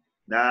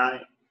 9,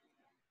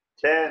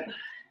 10.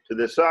 To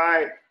the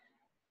side.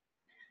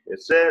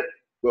 That's it.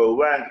 Go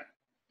 1,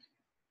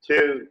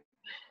 2,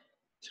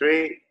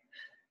 3,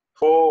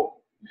 4,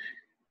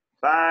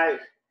 5,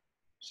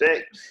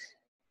 6,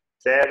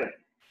 7,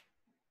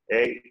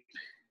 8,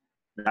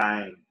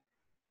 9,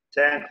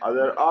 10.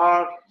 Other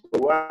arm.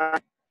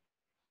 1,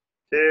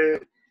 2,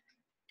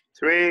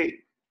 3,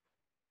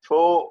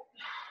 4,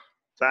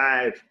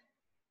 5,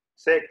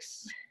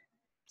 6,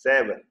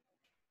 7,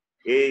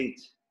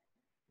 8,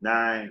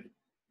 9,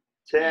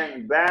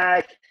 10.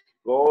 Back.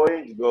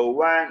 Going. Go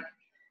 1,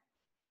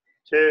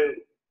 2,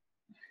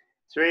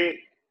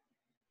 3,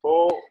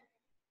 4,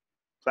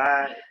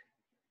 5,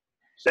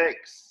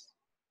 6,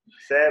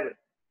 7,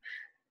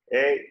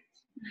 8,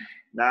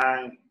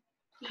 9,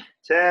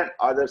 10.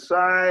 Other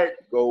side.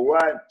 Go 1,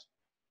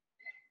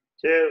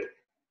 2,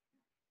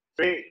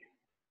 3,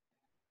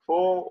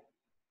 4,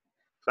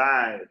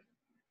 5,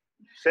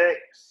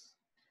 6,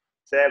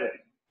 7,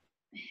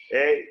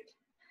 8,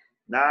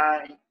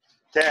 9,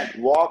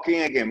 10.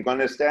 Walking again. I'm going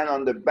to stand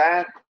on the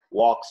band,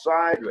 walk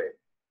sideways.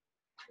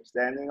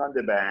 Standing on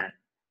the band,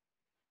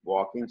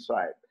 walking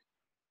sideways.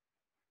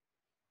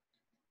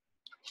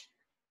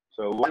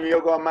 So 1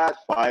 yoga mat,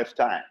 5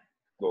 times.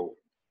 Go.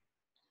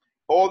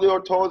 Hold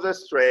your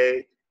toes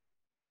straight,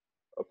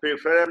 or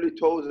preferably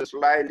toes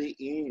slightly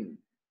in.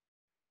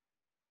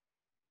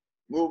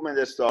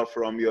 Movement start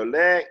from your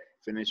leg,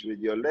 finish with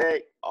your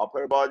leg,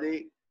 upper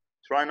body.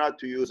 Try not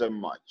to use them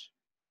much.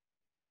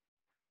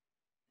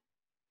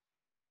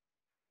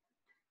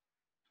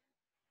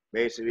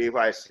 Basically, if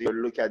I see or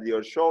look at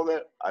your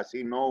shoulder, I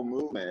see no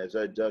movement.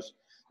 It's just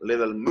a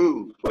little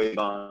move going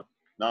on,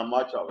 not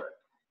much of it.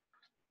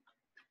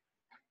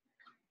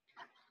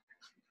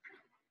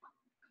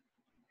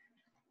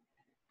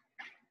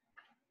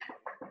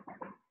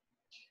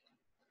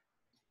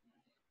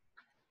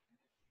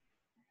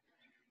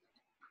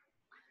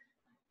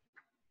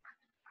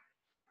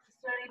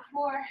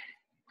 Four.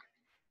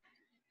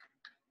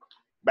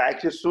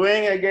 Back to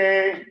swing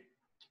again.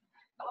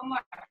 One more.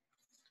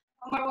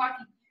 One more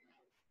walking.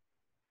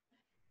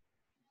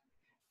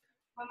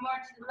 One more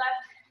to the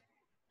left.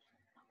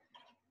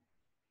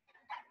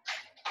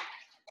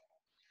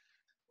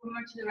 One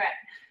more to the right.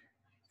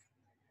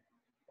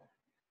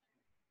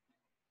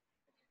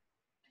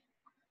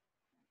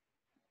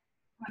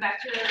 Come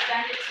back to those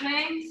banded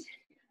swings,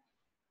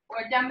 or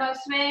dumbbell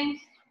swings,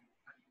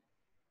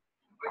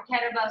 or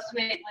kettlebell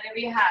swing, whatever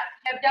you have.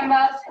 You have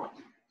dumbbells,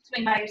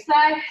 swing by your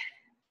side.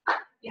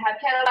 You have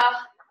kettlebell,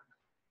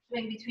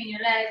 swing between your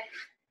legs.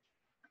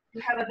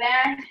 You have a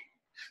band,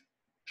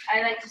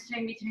 I like to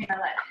swing between my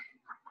legs.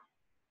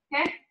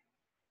 Okay?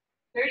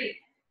 30.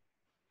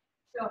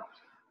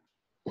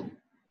 So,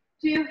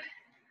 2,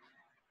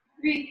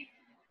 3,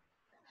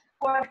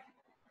 4,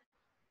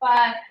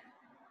 5,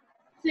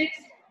 6,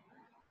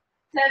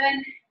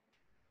 7,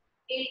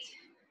 8,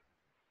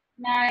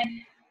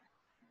 9,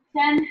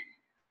 10,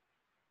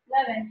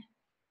 11,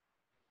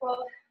 12,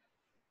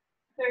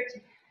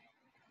 13,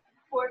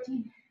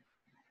 14,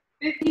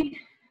 15,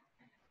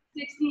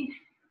 16,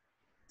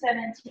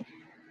 17,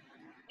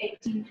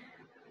 18,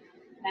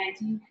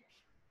 19,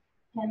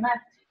 10 left,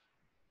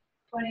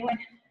 21,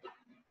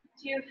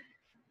 2,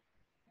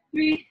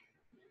 3,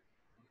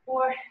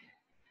 4,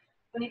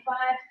 25,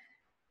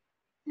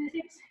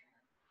 26,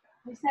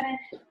 27,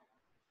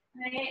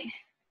 28,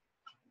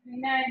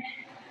 29,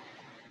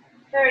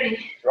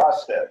 30.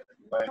 Thrust it.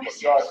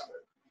 Thrust it.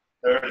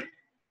 30.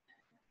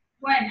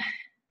 1.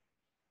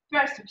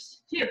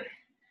 Thrusters. 2,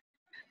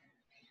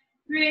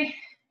 3,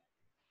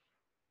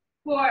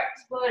 4.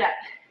 Explode up.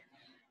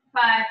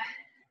 5,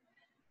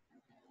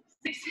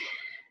 6,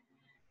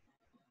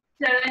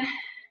 7,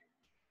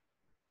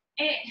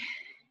 8,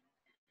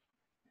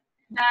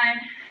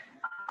 9,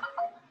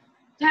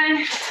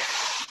 10,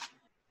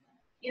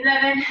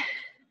 11,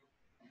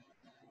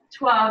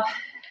 12,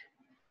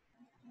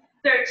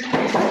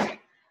 13,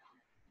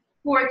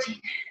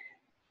 14,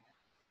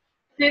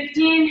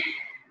 15,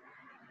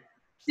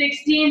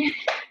 16,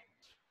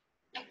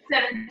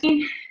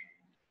 17,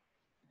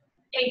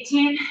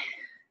 18,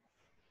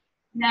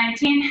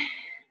 19,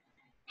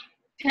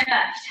 10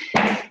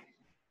 left,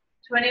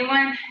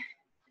 21,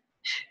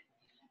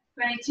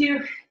 22,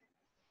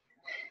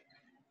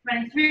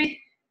 23,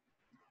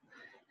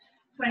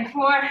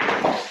 24,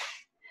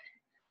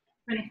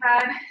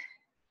 25,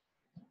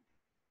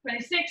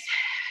 26,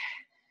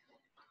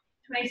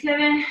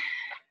 27,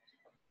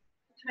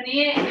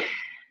 28,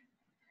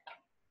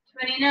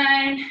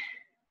 29,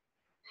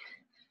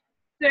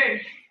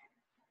 30.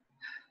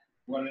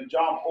 When you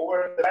jump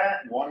over the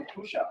band, one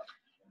push-up.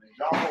 When you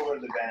jump over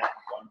the band,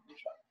 one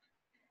push-up.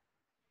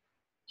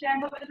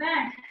 Jump over the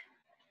band.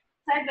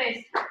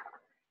 Sideways.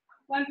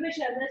 One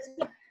push-up. Let's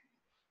go.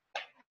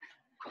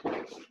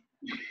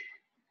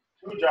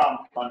 2 jump,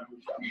 1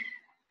 push-up.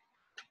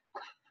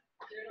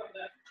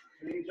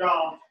 3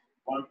 jump,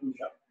 1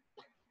 push-up.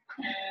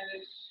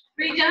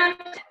 3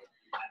 jumps,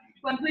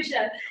 1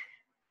 push-up.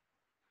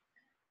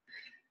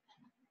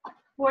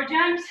 4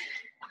 jumps,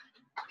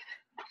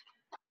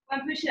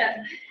 1 push-up.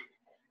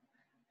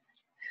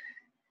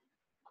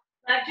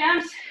 5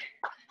 jumps,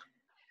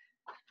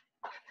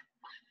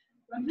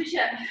 1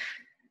 push-up.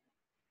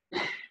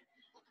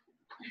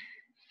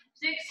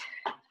 6,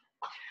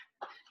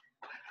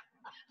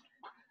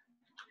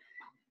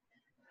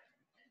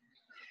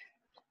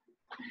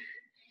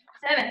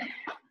 7,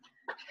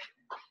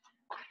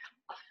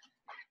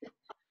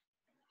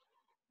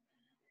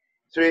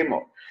 3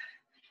 more.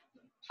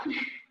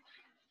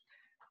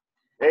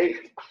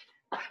 8,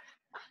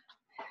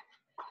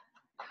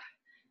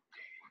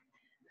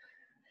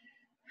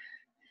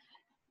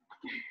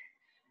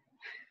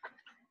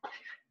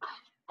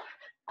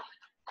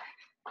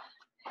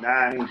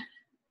 9,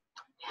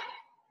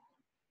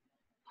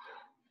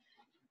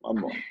 1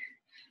 more.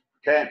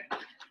 10.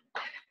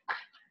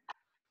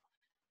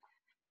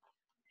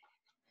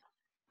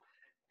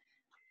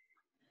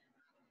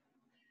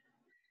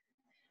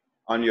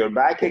 On your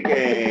back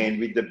again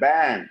with the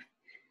band.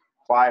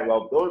 5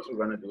 of those we're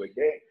going to do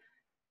again.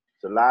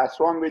 So last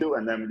one we do,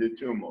 and then we do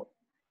 2 more.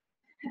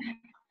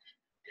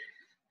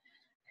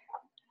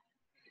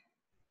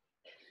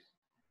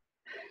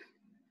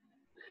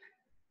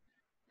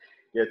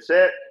 Get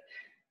set.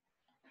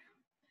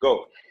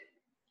 Go.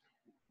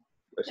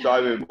 Let's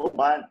start with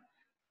 1,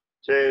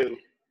 2,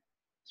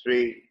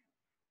 3,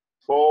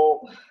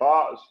 4.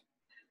 Pause.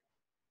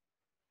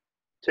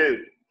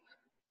 2,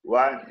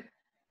 1,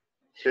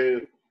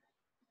 2,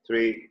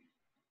 3,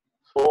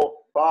 4.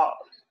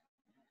 Pause.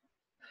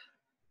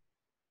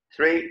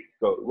 3.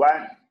 Go.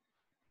 1,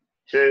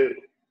 2,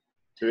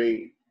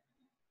 3,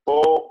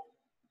 4.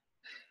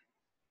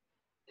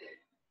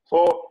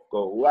 4.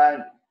 Go.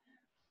 1,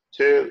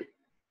 2,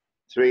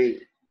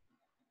 3,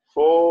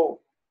 4.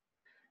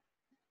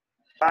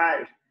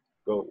 5.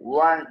 Go.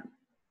 1,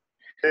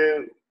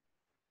 2,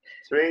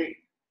 3,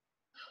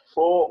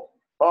 4.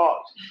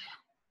 Pause.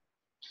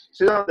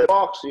 Sit on the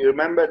box. You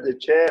remember the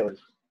chair,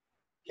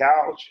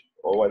 couch,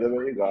 or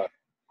whatever you got.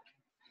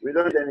 We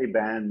don't need any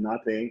band,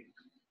 nothing.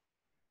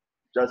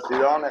 Just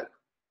sit on it.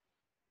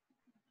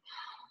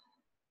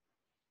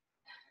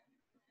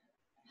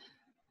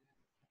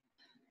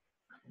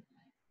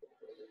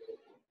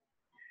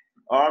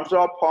 Arms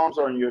up, palms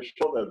on your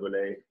shoulder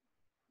blade.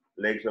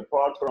 Legs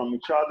apart from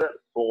each other.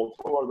 Fold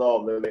forward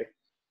all the way.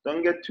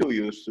 Don't get too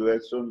used to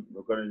it. Soon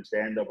we're going to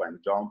stand up and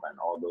jump and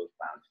all those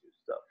fancy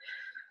stuff.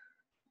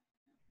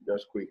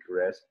 Just quick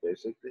rest,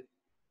 basically.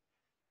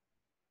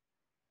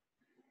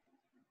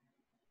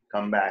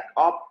 Come back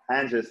up.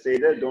 Hands just stay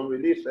there. Don't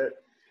release it.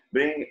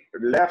 Bring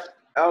left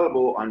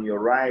elbow on your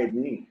right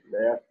knee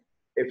there,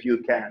 if you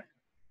can.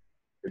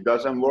 If it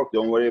doesn't work,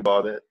 don't worry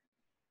about it.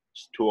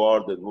 It's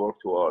toward it. Work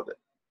toward it.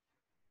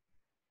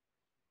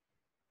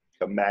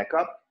 Come back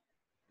up.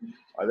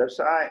 Other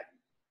side.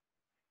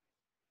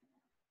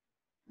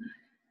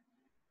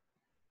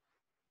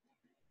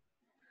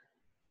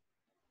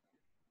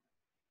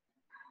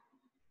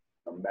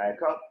 Come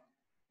back up.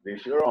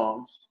 Reach your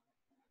arms.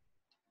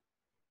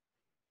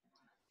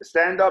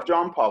 Stand up,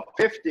 jump up,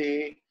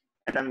 50,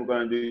 and then we're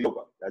going to do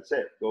yoga. That's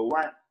it. Go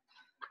 1,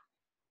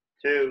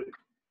 2,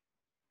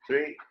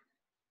 3,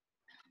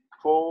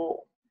 4,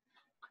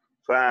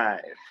 5.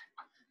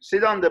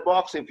 Sit on the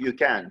box if you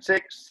can.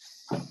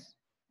 6,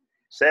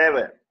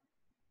 7,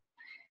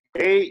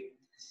 8,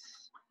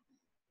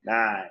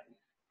 9,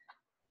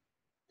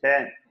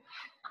 10,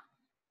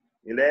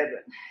 11,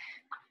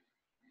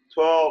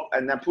 12,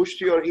 and then push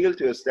to your heel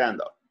to a stand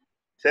up.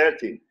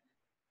 13,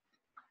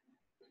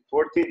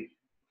 14,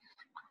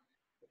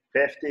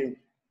 15,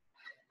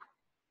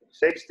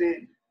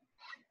 16,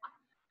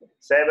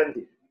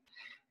 17,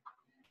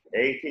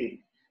 18,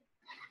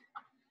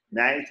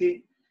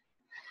 19,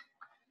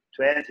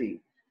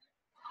 20,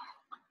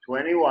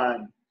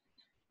 21,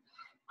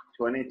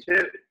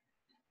 22,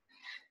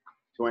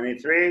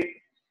 23,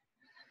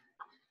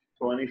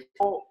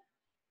 24,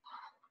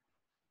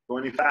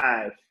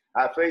 25,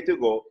 halfway to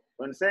go,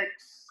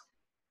 26,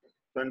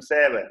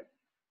 27,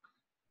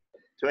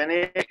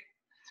 28,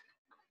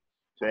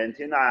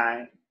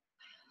 29,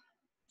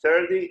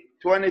 30,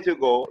 20 to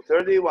go,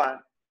 31,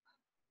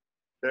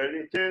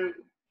 32,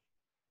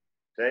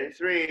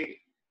 33,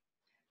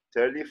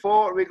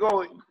 34, we're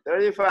going,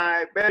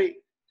 35, belly,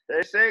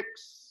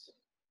 36,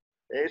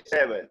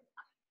 37,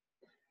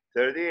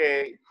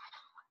 38,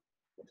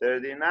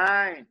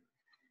 39,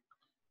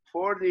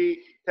 40,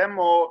 10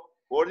 more,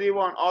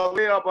 41, all the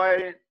way up,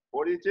 Irene,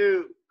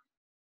 42,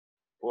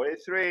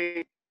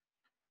 43,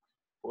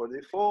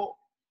 44,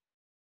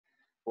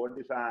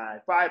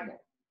 45, 5 more,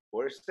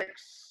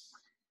 46,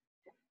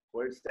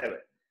 47,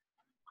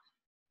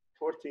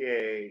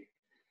 48,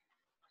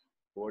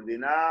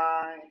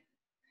 49,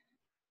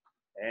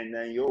 and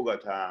then yoga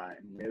time.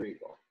 There we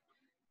go.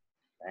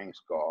 Thanks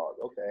God.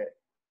 Okay.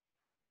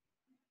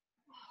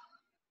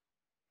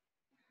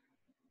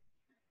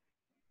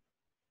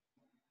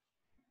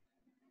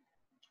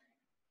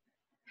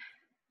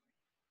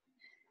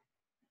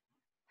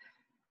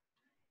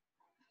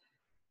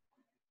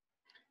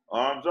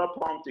 Arms are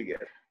palm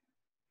together.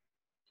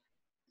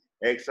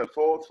 Exhale,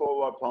 fold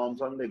forward,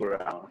 palms on the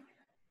ground.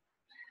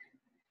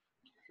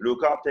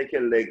 Look up, take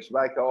your legs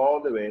back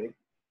all the way.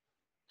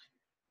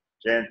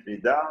 Gently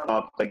down,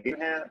 up,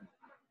 inhale.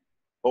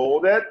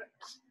 Hold it.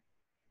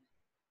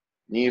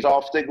 Knees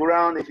off the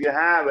ground. If you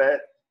have it,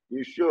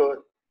 you should.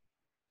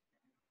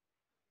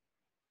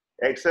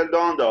 Exhale,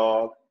 down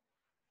dog.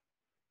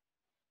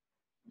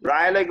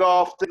 Right leg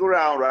off the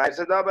ground. Rise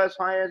it up as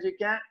high as you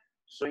can.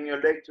 Swing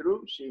your leg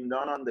through. Shin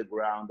down on the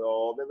ground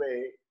all the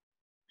way.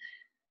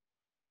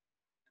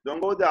 Don't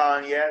go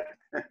down yet.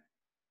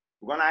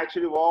 We're going to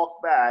actually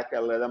walk back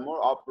a little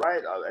more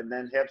upright and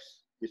then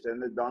hips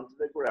descended down to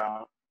the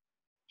ground.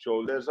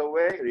 Shoulders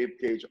away, rib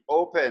cage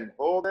open.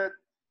 Hold it.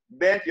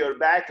 Bend your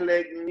back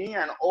leg knee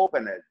and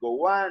open it. Go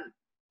 1,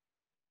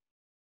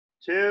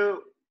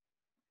 2,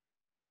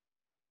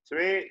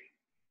 3,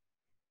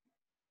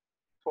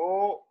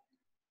 4,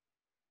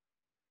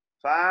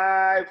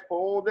 5.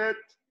 Hold it.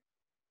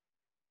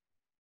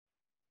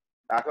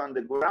 Back on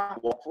the ground.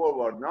 Walk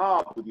forward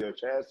now. Put your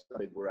chest on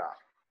the ground.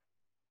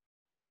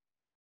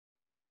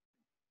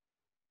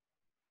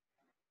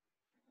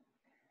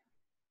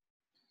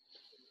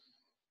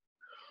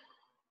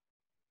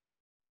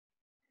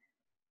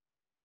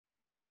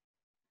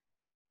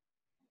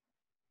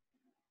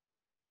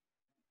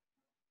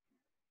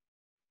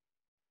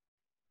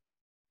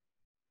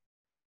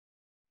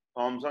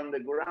 Palms on the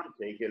ground.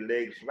 Take your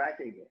legs back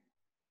again.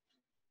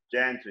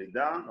 Gently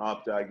down.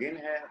 Up dog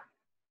inhale.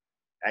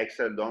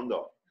 Exhale, down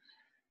dog.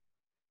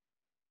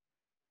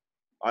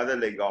 Other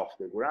leg off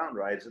the ground.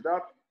 Rise it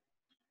up.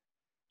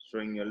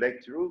 Swing your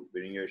leg through.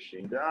 Bring your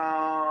shin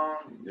down.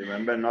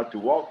 Remember not to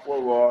walk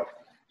forward.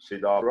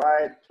 Sit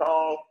upright,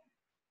 tall.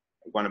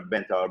 We're going to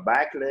bend our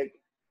back leg.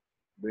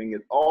 Bring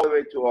it all the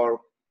way to our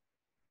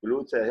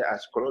glutes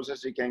as close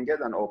as you can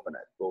get and open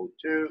it. Go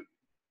 2,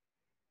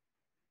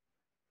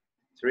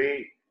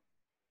 3,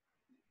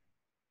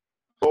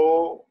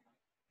 4,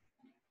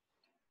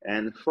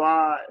 and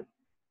 5.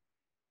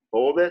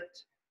 Hold it.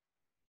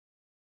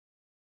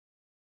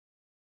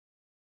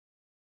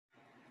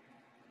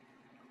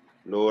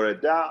 Lower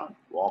it down.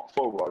 Walk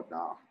forward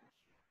now.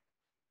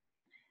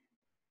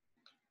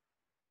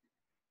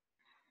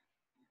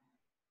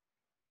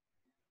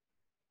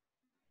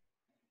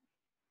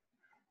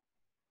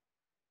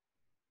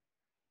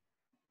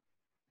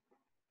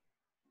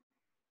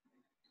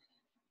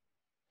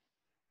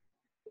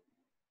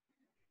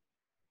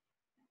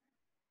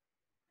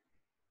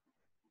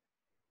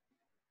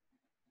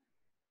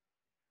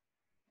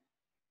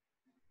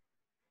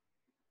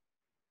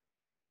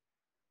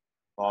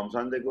 Palms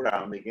on the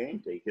ground again.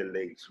 Take your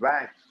legs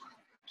back.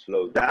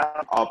 Slow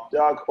down. Up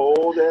dog.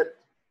 Hold it.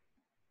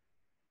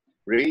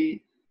 Breathe.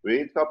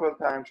 Breathe a couple of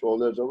times.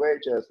 Shoulders away.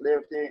 Chest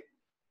lifting.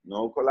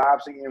 No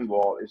collapsing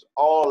involved. It's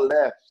all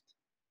left.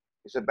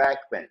 It's a back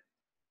bend.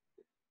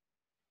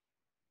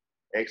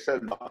 Exhale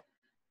down.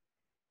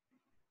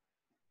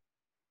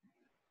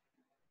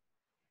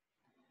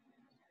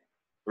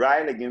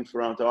 Right leg in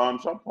front.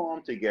 Arms are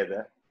palm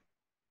together.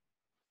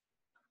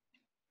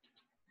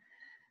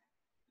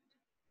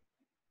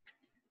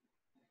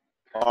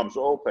 Arms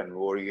open.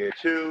 Warrior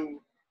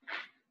 2.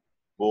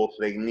 Both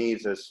leg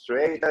knees as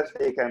straight as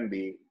they can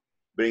be.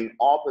 Bring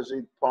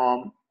opposite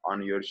palm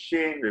on your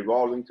shin,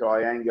 revolving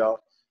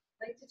triangle.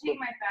 I like to take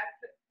my back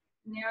foot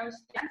narrow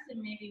stance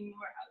and maybe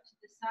more out to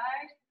the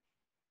side.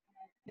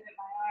 And pivot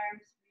my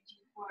arms,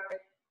 reaching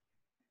forward.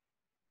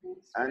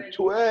 And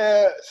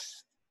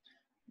twist.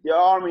 The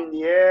arm in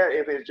the air.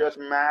 If it's just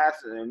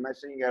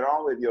messing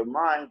around with your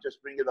mind,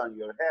 just bring it on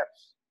your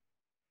hips.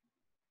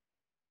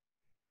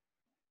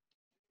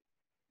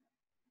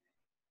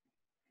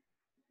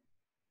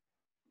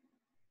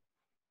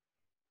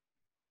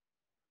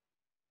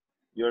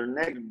 Your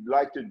neck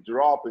like to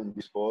drop in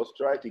this pose.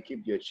 Try to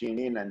keep your chin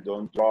in and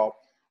don't drop.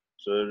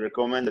 So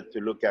recommended to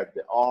look at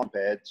the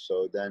armpit,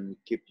 so then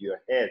keep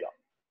your head up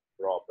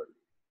properly.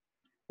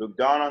 Look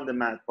down on the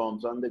mat,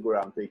 palms on the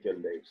ground, take your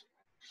legs.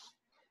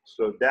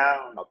 Slow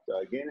down, up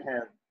dog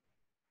inhale,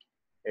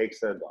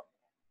 exhale down.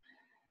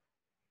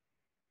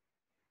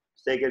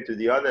 Take it to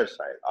the other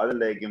side, other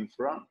leg in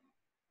front.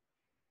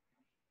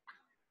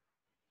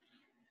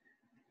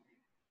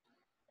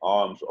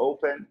 Arms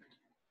open.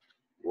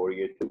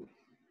 Warrior 2.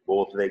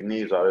 Both leg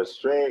knees are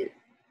straight.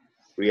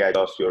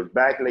 Readjust your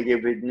back leg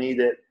if it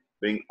needed.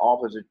 Bring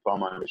opposite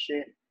palm on the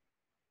shin.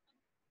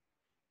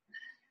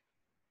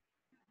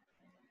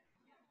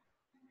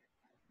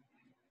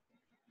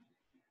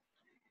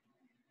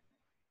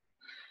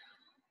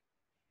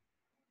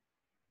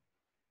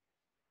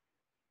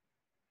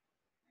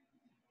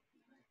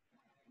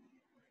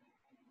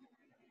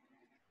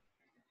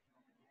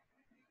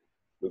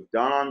 Look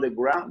down on the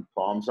ground,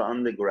 palms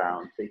on the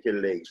ground. Take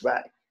your legs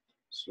back.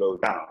 Slow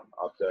down.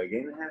 After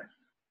inhale.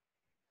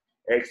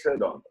 Exhale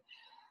down.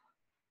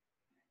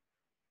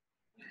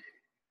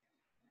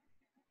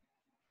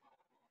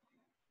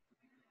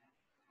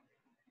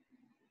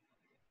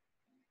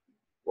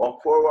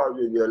 Walk forward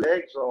with your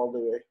legs all the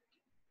way.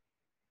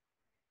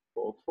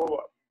 Walk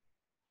forward.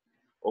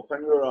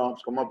 Open your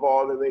arms. Come up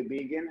all the way.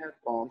 Big inhale.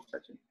 Palms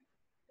touching.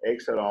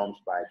 Exhale, arms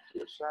back to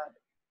your side.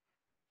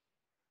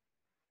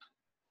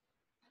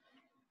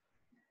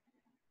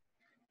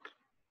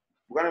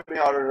 We're going to bring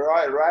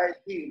our right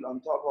heel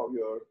on top of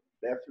your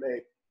left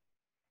leg.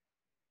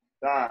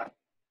 Down.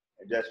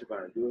 And just we're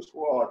going to do a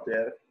squat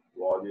there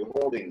while you're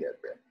holding your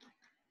breath.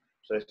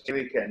 So if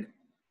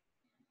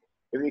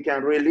we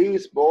can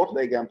release both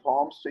leg and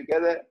palms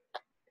together,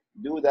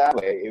 do that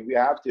way. If you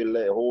have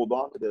to hold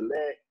on to the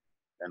leg,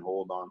 then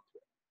hold on to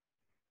it.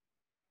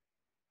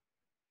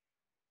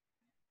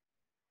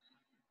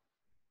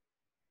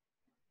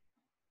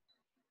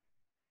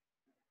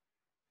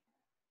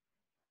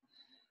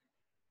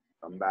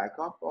 Come back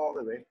up all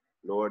the way.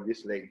 Lower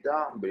this leg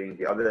down. Bring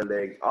the other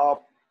leg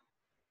up.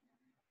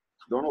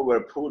 Don't over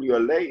pull your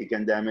leg. You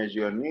can damage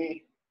your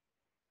knee.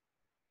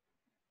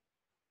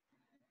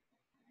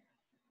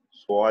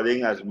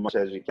 Squatting as much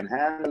as you can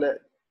handle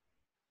it.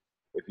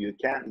 If you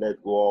can't,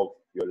 let go of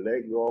your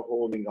leg. You're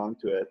holding on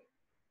to it.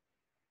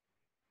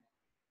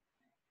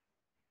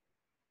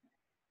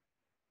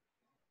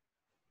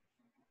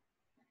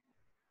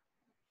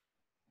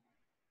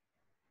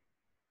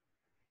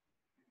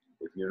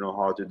 If you know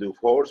how to do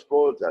horse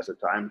pose, that's the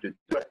time to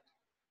do it.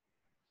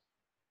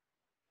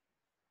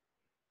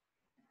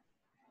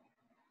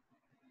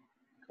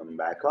 Come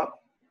back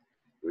up.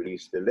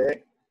 Release the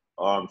leg.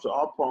 Arms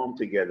up, palm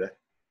together.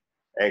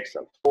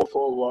 Exhale. Fall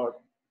forward.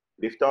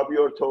 Lift up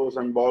your toes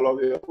and ball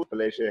of your foot.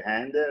 Place your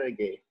hand there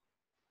again.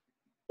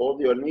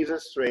 Hold your knees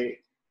straight.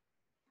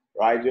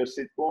 Rise your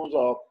sit bones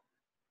up.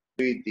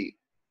 Breathe deep.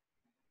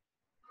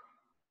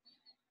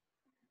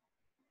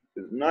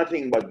 There's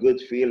nothing but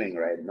good feeling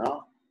right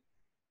now.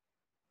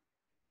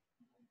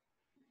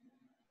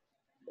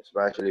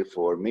 Especially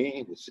for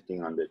me,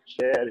 sitting on the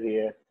chair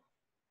here.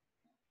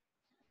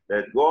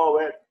 Let go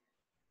of it.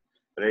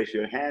 Place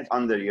your hands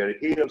under your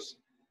heels.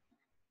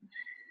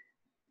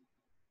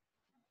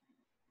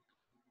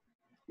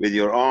 With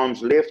your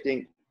arms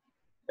lifting,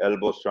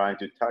 elbows trying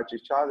to touch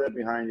each other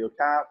behind your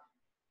calf.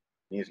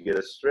 Knees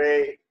get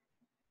straight.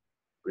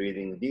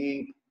 Breathing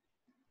deep.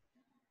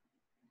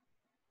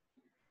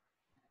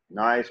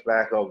 Nice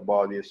back of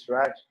body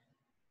stretch.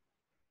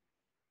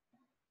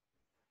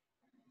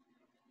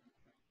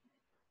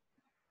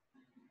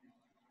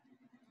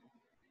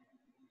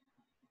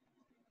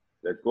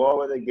 Let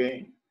go of it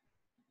again.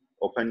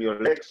 Open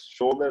your legs,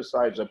 shoulder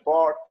sides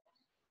apart.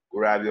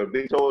 Grab your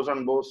big toes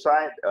on both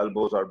sides.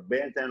 Elbows are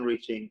bent and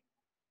reaching.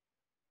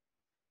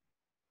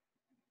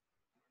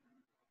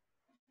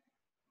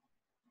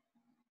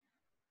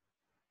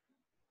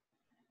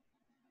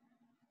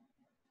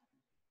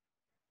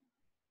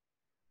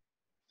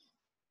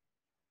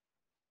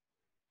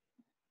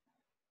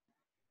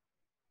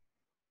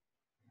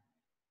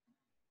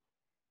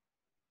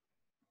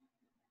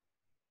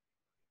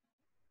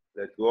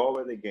 Let go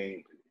of it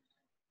again.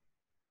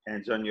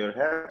 Hands on your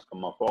hips.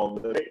 Come up all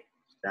the way.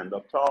 Stand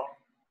up tall.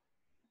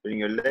 Bring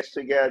your legs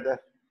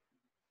together.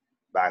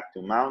 Back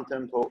to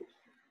mountain pose.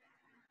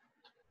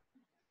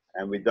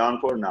 And we're done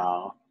for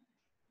now.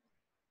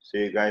 See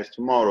you guys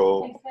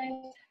tomorrow.